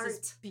 this art.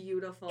 Is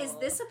beautiful. Is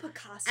this a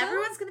Picasso?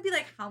 Everyone's going to be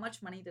like, how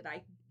much money did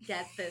I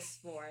get this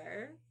for?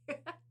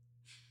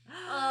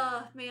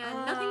 Oh,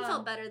 man. Nothing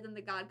felt better than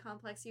the God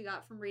complex you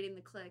got from reading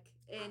The Click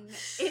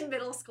in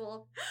middle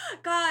school.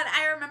 God,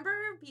 I remember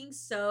being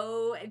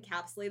so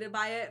encapsulated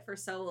by it for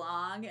so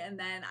long. And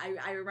then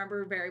I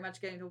remember very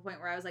much getting to a point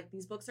where I was like,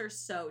 these books are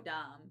so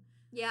dumb.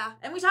 Yeah.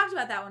 And we talked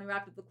about that when we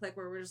wrapped up The Click,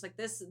 where we're just like,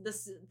 the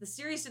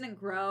series didn't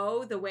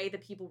grow the way the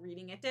people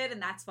reading it did,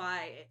 and that's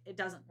why it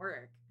doesn't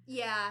work.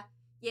 Yeah.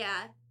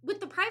 Yeah.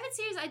 With the private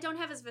series, I don't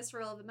have as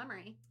visceral of a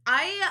memory.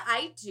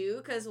 I do,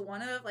 because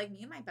one of, like,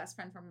 me and my best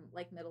friend from,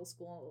 like, middle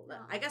school,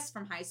 I guess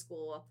from high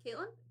school.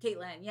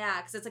 Caitlin, yeah,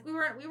 because it's like we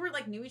were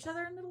like, knew each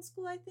other in middle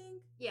school, I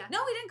think. Yeah.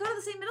 No, we didn't go to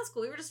the same middle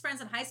school. We were just friends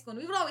in high school, and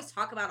we would always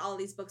talk about all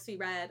these books we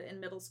read in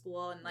middle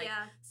school and, like,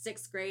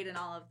 6th grade and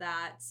all of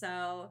that,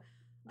 so...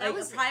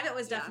 Private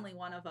was definitely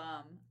one of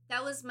them.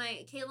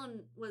 Caitlin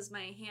was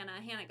my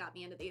Hannah. Hannah got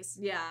me into these.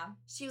 Yeah.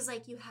 She was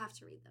like, you have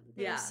to read them.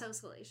 They're so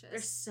salacious.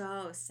 They're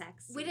so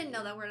sexy. We didn't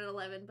know that word at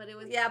 11, but it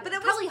was but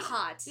it probably was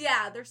hot.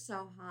 Yeah, they're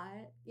so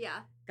hot.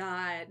 Yeah.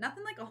 God,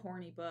 nothing like a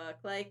horny book.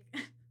 Like...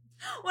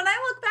 When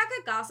I look back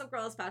at Gossip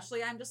Girl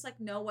especially, I'm just like,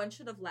 no one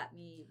should have let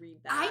me read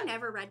that. I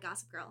never read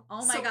Gossip Girl.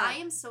 Oh my God. I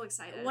am so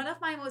excited. One of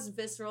my most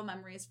visceral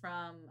memories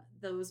from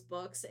those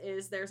books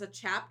is there's a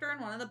chapter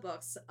in one of the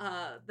books.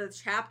 The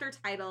chapter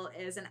title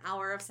is An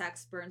Hour of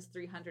Sex Burns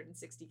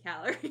 360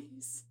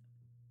 Calories.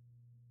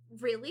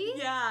 Really?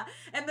 Yeah.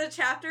 And the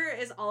chapter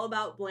is all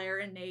about Blair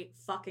and Nate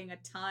fucking a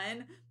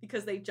ton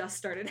because they just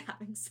started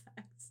having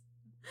sex.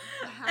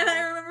 Wow. And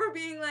I remember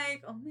being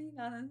like, oh my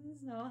God, this is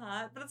so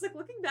hot. But it's like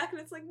looking back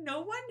and it's like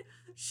no one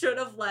should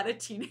have let a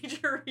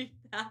teenager read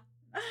that.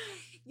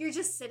 You're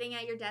just sitting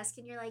at your desk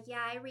and you're like,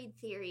 yeah, I read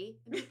theory.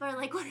 And people are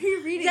like, what are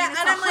you reading? Yeah, and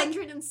it's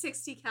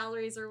 160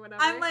 calories or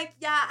whatever. I'm like,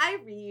 yeah, I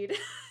read.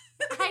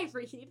 I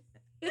read.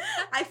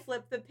 I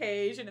flip the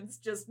page and it's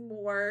just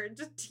more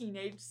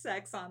teenage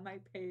sex on my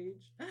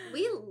page.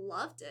 We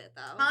loved it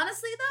though.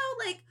 Honestly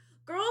though, like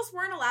girls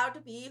weren't allowed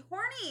to be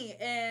horny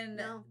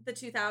in the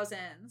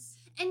 2000s.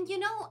 And,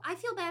 I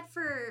feel bad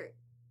for,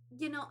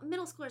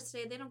 middle schoolers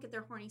today. They don't get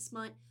their horny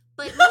smut.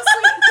 But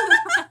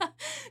mostly,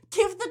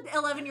 give the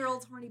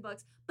 11-year-olds horny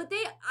books. But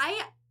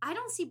I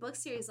don't see book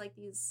series like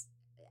these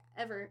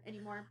ever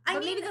anymore. But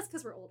maybe that's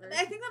because we're older.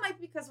 I think that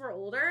might be because we're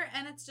older.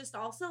 And it's just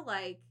also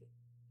like,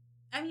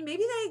 I mean,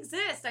 maybe they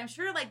exist. I'm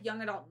sure like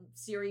young adult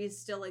series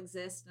still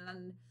exist.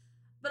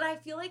 But I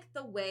feel like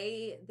the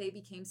way they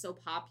became so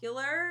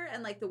popular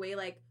and like the way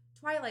like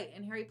Twilight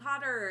and Harry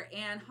Potter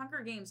and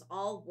Hunger Games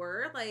all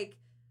were, like,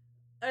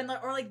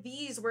 or like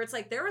these, where it's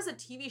like there was a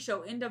TV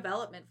show in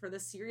development for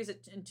this series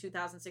in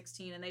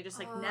 2016, and they just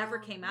like never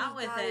came out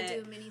with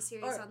it. Do a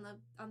miniseries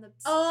on the.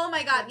 Oh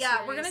my god, yeah,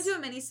 series. We're gonna do a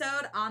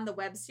minisode on the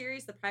web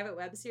series, the private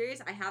web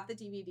series. I have the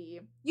DVD.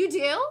 You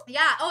do?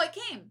 Yeah. Oh, it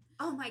came.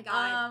 Oh my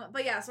god.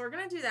 But yeah, so we're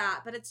gonna do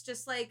that. But it's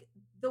just like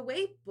the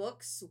way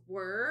books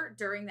were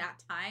during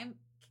that time,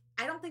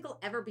 I don't think it'll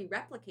ever be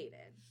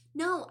replicated.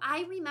 No,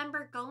 I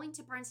remember going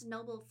to Barnes &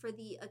 Noble for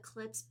the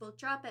Eclipse book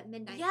drop at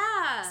midnight.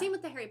 Yeah. Same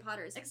with the Harry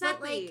Potters.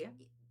 Exactly. But,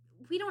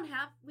 like, we don't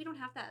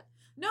have that.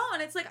 No,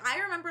 and it's like, I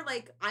remember,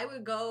 like, I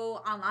would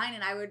go online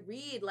and I would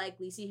read, like,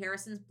 Lacey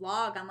Harrison's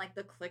blog on, like,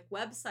 the Click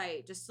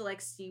website just to,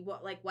 like, see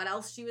what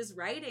else she was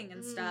writing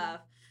and stuff.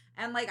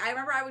 And, like, I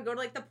remember I would go to,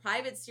 like, the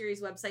private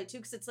series website, too,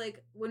 because it's,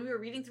 like, when we were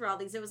reading through all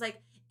these, it was,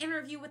 like,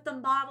 interview with the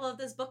model of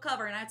this book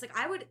cover, and I was like,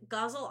 I would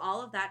guzzle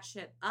all of that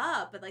shit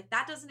up, but like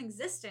that doesn't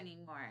exist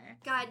anymore.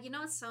 God, you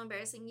know, it's so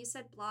embarrassing. You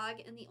said blog,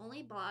 and the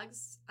only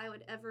blogs I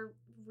would ever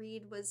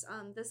read was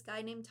this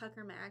guy named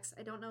Tucker Max.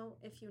 I don't know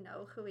if you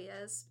know who he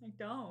is. I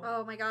don't.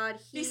 Oh my god,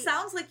 he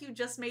sounds like you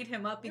just made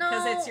him up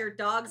because it's your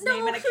dog's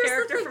name and a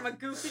character from a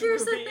Goofy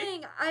Here's movie. The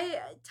thing,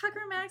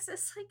 Tucker Max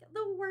is like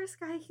the worst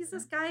guy. He's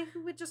this guy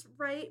who would just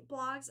write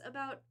blogs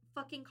about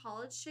fucking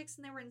college chicks,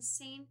 and they were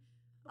insane.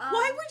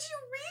 Why would you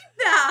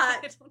read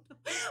that? I don't know.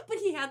 But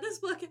he had this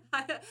book,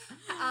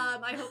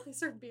 I Hope They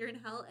Serve Beer in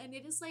Hell, and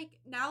it is like,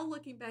 now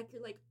looking back,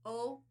 you're like,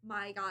 oh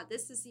my god,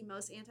 this is the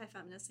most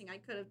anti-feminist thing I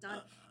could have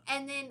done.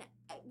 And then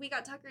we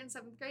got Tucker in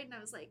 7th grade, and I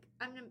was like,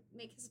 I'm gonna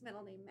make his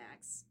middle name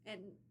Max.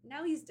 And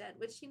now he's dead,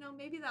 which, you know,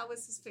 maybe that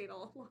was his fate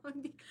all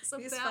along because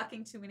of He's that.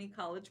 fucking too many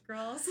college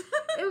girls.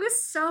 It was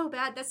so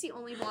bad. That's the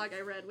only blog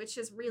I read, which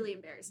is really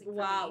embarrassing for me.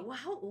 Wow. Well,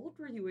 how old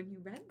were you when you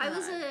read that? I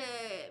was a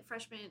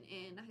freshman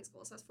in high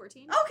school, so I was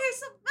 14. Okay,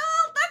 so,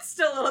 well, that's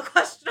still a little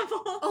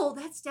questionable. Oh,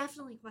 that's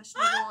definitely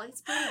questionable.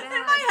 It's pretty bad.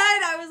 In my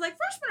head, I was like,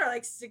 freshmen are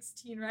like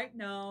 16, right?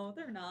 No,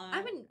 they're not.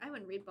 I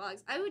wouldn't read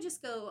blogs. I would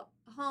just go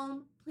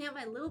home, plant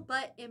my little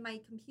butt in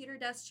my computer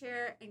desk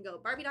chair, and go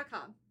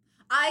Barbie.com.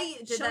 I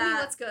did Show that. me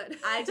what's good.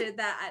 I did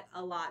that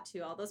a lot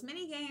too. All those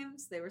mini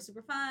games, they were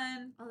super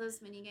fun. All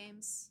those mini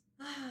games.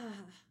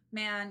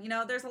 Man, you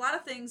know, there's a lot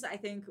of things I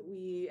think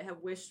we have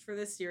wished for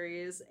this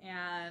series,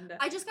 and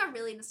I just got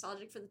really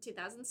nostalgic for the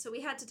 2000s, so we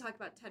had to talk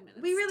about 10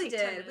 minutes. We really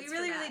did. We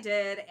really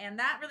did, and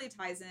that really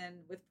ties in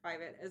with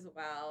Private as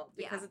well,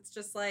 because it's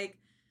just like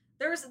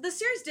the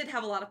series did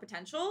have a lot of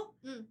potential,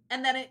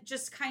 and then it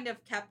just kind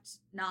of kept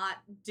not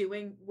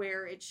doing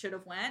where it should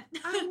have went.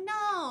 I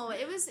know.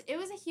 It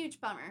was a huge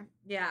bummer.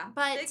 Yeah,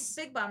 but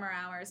big bummer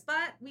hours,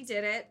 but we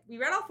did it. We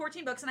read all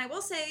 14 books, and I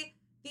will say,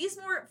 these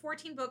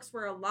 14 books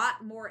were a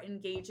lot more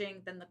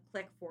engaging than the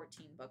Click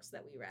 14 books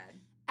that we read.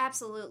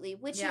 Absolutely,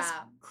 which is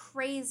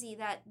crazy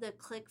that the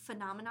Click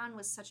phenomenon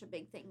was such a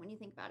big thing when you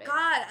think about it.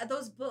 God,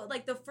 those books,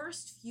 like the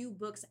first few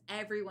books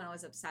everyone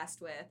was obsessed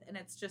with, and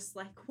it's just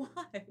like,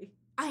 why?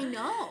 I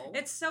know.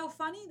 It's so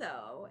funny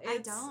though. I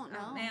don't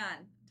know.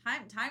 Man,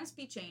 times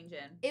be changing.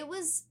 It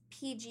was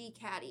PG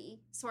Caddy,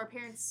 so our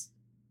parents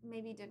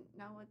maybe didn't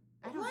know what.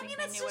 I mean,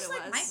 it's just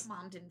like my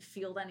mom didn't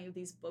field any of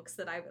these books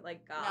that I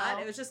like got.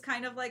 No. It was just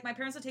kind of like my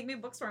parents would take me to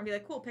a bookstore and be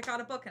like, "Cool, pick out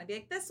a book," and I'd be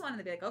like, "This one," and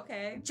they'd be like,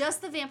 "Okay."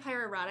 Just the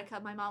vampire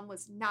erotica, my mom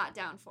was not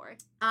down for.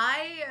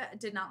 I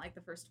did not like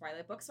the first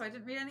Twilight book, so I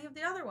didn't read any of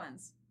the other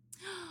ones.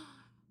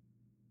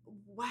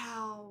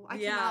 Wow. I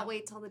cannot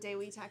wait till the day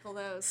we tackle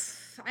those.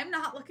 I'm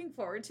not looking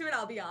forward to it,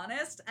 I'll be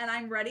honest. And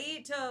I'm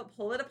ready to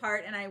pull it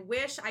apart. And I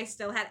wish I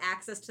still had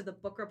access to the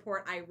book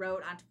report I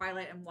wrote on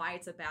Twilight and why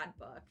it's a bad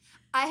book.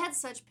 I had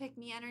such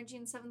pick-me energy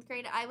in 7th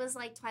grade. I was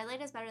like,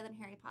 Twilight is better than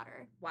Harry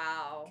Potter.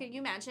 Wow. Can you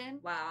imagine?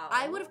 Wow.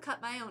 I would have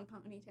cut my own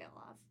ponytail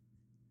off.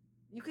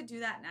 You could do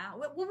that now.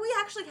 Well, we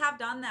actually have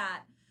done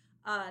that.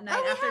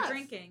 Night after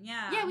drinking,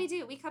 Yeah, we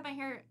do. We cut my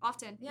hair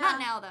often. Yeah. Not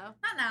now, though.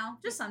 Not now.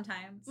 Just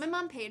sometimes. My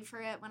mom paid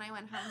for it when I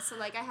went home, so,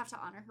 like, I have to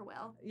honor her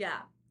well. Yeah,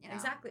 you know?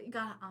 Exactly. You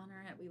gotta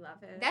honor it. We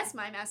love it. That's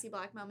my Massey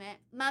Block moment.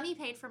 Mommy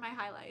paid for my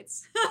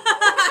highlights.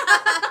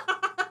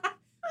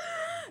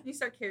 You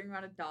start carrying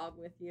around a dog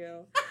with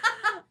you.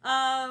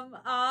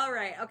 All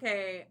right.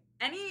 Okay.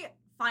 Any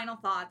final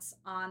thoughts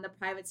on the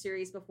Private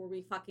series before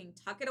we fucking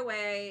tuck it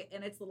away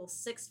in its little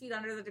 6 feet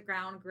under the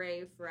ground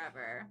grave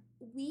forever?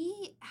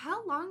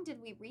 How long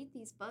did we read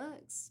these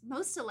books?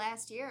 Most of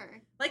last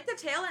year. Like the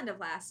tail end of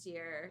last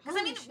year. Because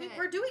I mean,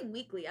 we're doing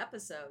weekly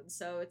episodes,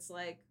 so it's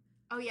like.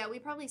 Oh yeah, we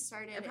probably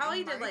started. It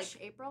probably in March, did like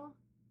April.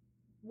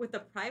 With the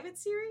Private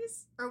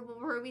series, or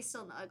were we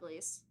still in the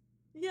Uglies?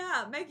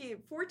 Yeah, Maggie,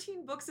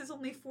 14 books is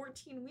only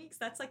 14 weeks.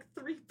 That's like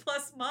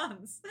 3+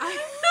 months.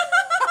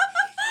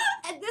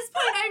 At this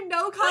point, I have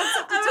no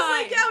concept of time. I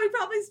was like, yeah, we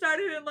probably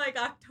started in like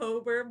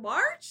October,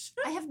 March.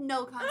 I have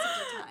no concept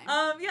of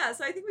time. Yeah,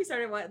 so I think we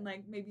started in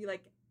like maybe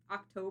like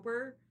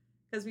October,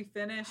 because we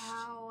finished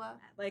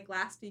like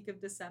last week of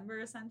December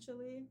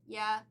essentially.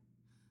 Yeah.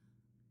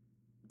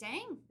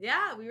 Dang.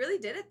 Yeah, we really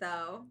did it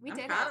though.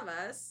 I'm proud of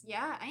us.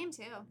 Yeah, I am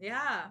too.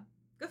 Yeah,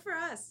 good for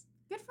us.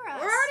 Good for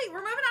us. We're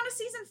moving on to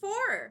season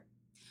 4.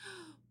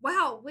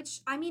 Wow,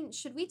 which, I mean,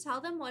 should we tell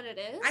them what it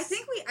is? I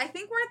think we're at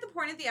the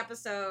point of the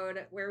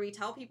episode where we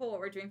tell people what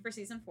we're doing for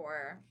season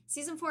 4.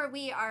 Season 4,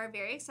 we are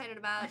very excited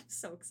about. I'm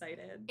so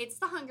excited. It's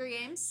the Hunger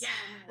Games. Yes.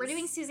 We're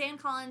doing Suzanne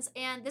Collins,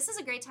 and this is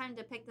a great time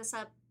to pick this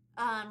up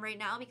right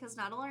now because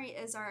not only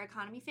is our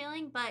economy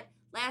failing, but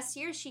last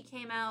year she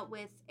came out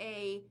with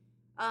a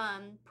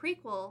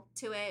prequel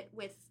to it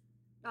with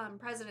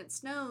President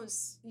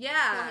Snow's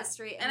whole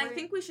history, and I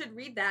think we should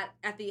read that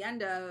at the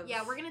end of.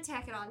 Yeah, we're gonna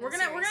tack it on. We're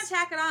gonna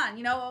tack it on.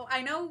 You know,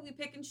 I know we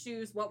pick and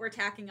choose what we're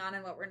tacking on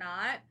and what we're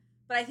not,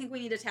 but I think we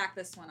need to tack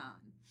this one on.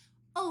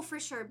 Oh, for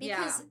sure.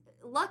 Because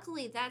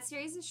luckily that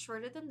series is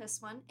shorter than this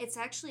one. It's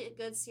actually a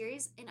good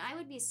series, and I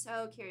would be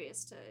so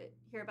curious to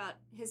hear about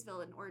his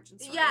villain origin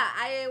story. Yeah,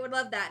 I would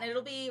love that. And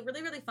it'll be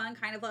really, really fun,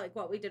 kind of like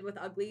what we did with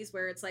Uglies,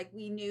 where it's like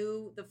we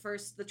knew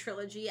the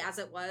trilogy as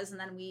it was, and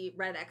then we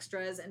read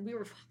extras, and we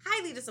were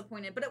highly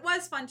disappointed. But it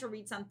was fun to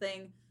read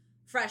something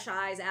fresh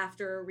eyes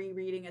after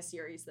rereading a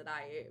series that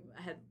I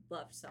had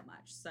loved so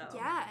much. So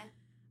yeah.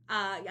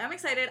 I'm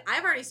excited.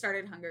 I've already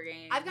started Hunger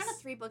Games. I've gone to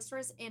 3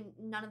 bookstores and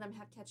none of them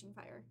have Catching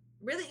Fire.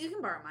 Really? You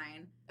can borrow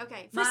mine.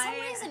 Okay. For some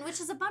reason, which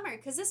is a bummer,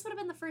 because this would have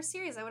been the first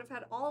series. I would have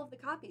had all of the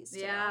copies.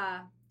 Too.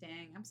 Yeah.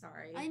 Dang, I'm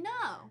sorry. I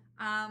know.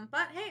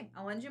 But hey,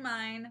 I'll lend you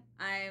mine.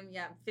 I'm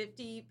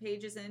 50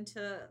 pages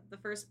into the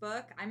first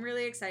book. I'm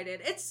really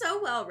excited. It's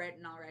so well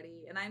written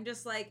already, and I'm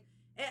just like,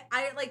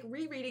 I like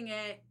rereading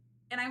it.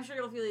 And I'm sure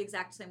you'll feel the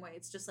exact same way.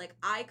 It's just like,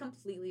 I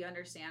completely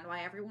understand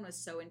why everyone was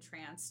so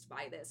entranced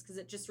by this. Because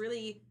it just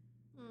really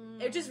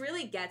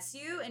gets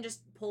you and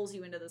just pulls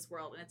you into this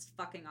world. And it's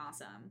fucking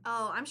awesome.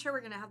 Oh, I'm sure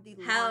we're going to have the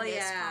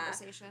longest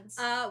conversations.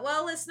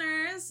 Well,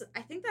 listeners,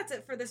 I think that's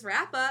it for this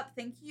wrap up.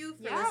 Thank you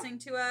for listening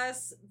to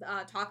us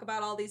talk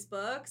about all these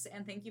books.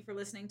 And thank you for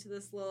listening to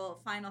this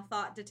little final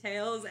thought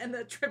details and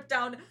the trip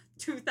down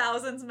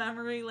 2000s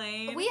memory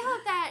lane. We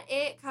hope that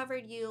it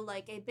covered you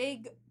like a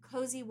big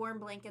cozy warm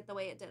blanket the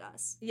way it did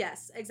us.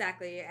 Yes,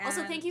 exactly. And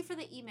also, thank you for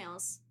the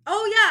emails.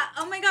 Oh yeah,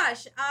 oh my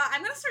gosh.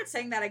 I'm gonna start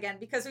saying that again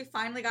because we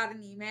finally got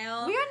an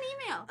email. We got an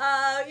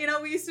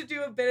email. We used to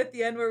do a bit at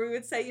the end where we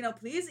would say,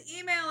 please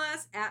email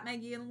us at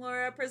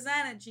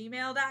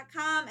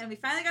MaggieandLauraPresent@gmail.com, and we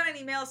finally got an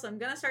email, so I'm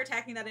gonna start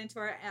tacking that into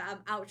our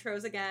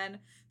outros again.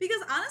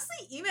 Because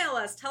honestly, email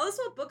us. Tell us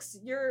what books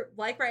you're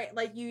like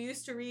you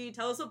used to read.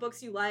 Tell us what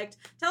books you liked.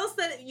 Tell us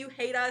that you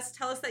hate us.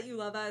 Tell us that you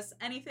love us.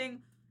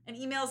 Anything. And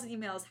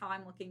emails how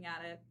I'm looking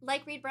at it.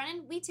 Like Reed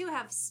Brennan, we too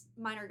have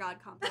minor god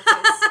complexes.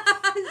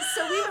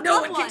 So we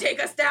no one can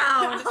take us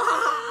down.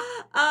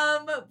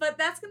 But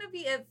that's gonna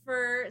be it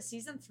for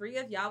season 3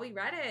 of Yeah, We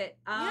Read It.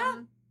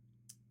 I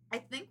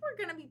think we're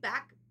gonna be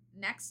back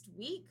next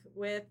week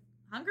with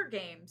Hunger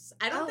Games.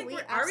 I don't think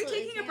are we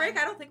taking a break?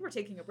 I don't think we're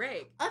taking a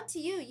break. Up to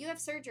you. You have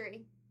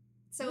surgery.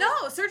 So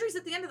no, surgery's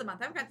at the end of the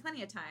month. I've got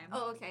plenty of time.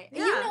 Oh, okay.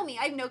 Yeah. You know me.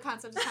 I have no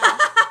concept of time.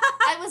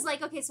 I was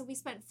like, okay, so we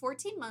spent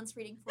 14 months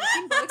reading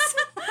 14 books.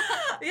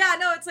 Yeah,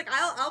 no, it's like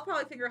I'll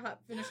probably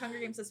finish Hunger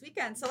Games this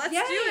weekend. So let's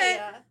do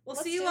it. We'll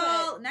see you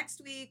all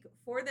next week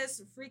for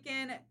this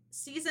freaking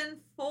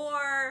season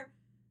 4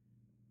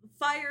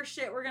 fire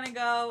shit. We're gonna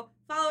go.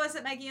 Follow us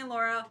at Maggie and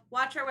Laura.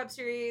 Watch our web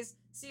series.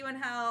 See You in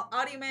Hell.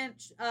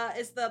 Audioment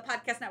is the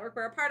podcast network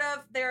we're a part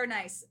of. They're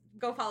nice.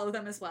 Go follow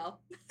them as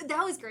well.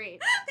 That was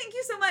great. Thank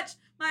you so much.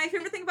 My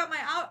favorite thing about my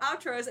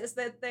outros is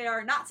that they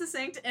are not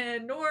succinct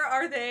and nor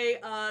are they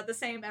the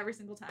same every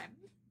single time.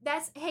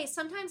 Hey,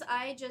 sometimes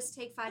I just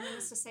take 5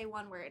 minutes to say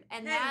one word,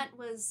 and that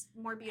was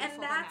more beautiful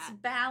and that's than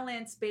that.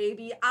 Balance,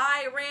 baby.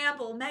 I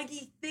ramble.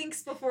 Maggie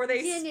thinks before they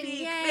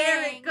speak.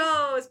 There it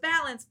goes.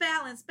 Balance,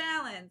 balance,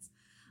 balance.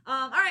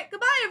 All right,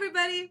 goodbye,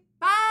 everybody.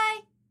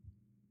 Bye.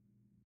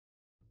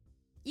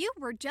 You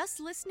were just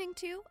listening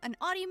to an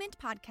Audioment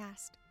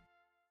podcast.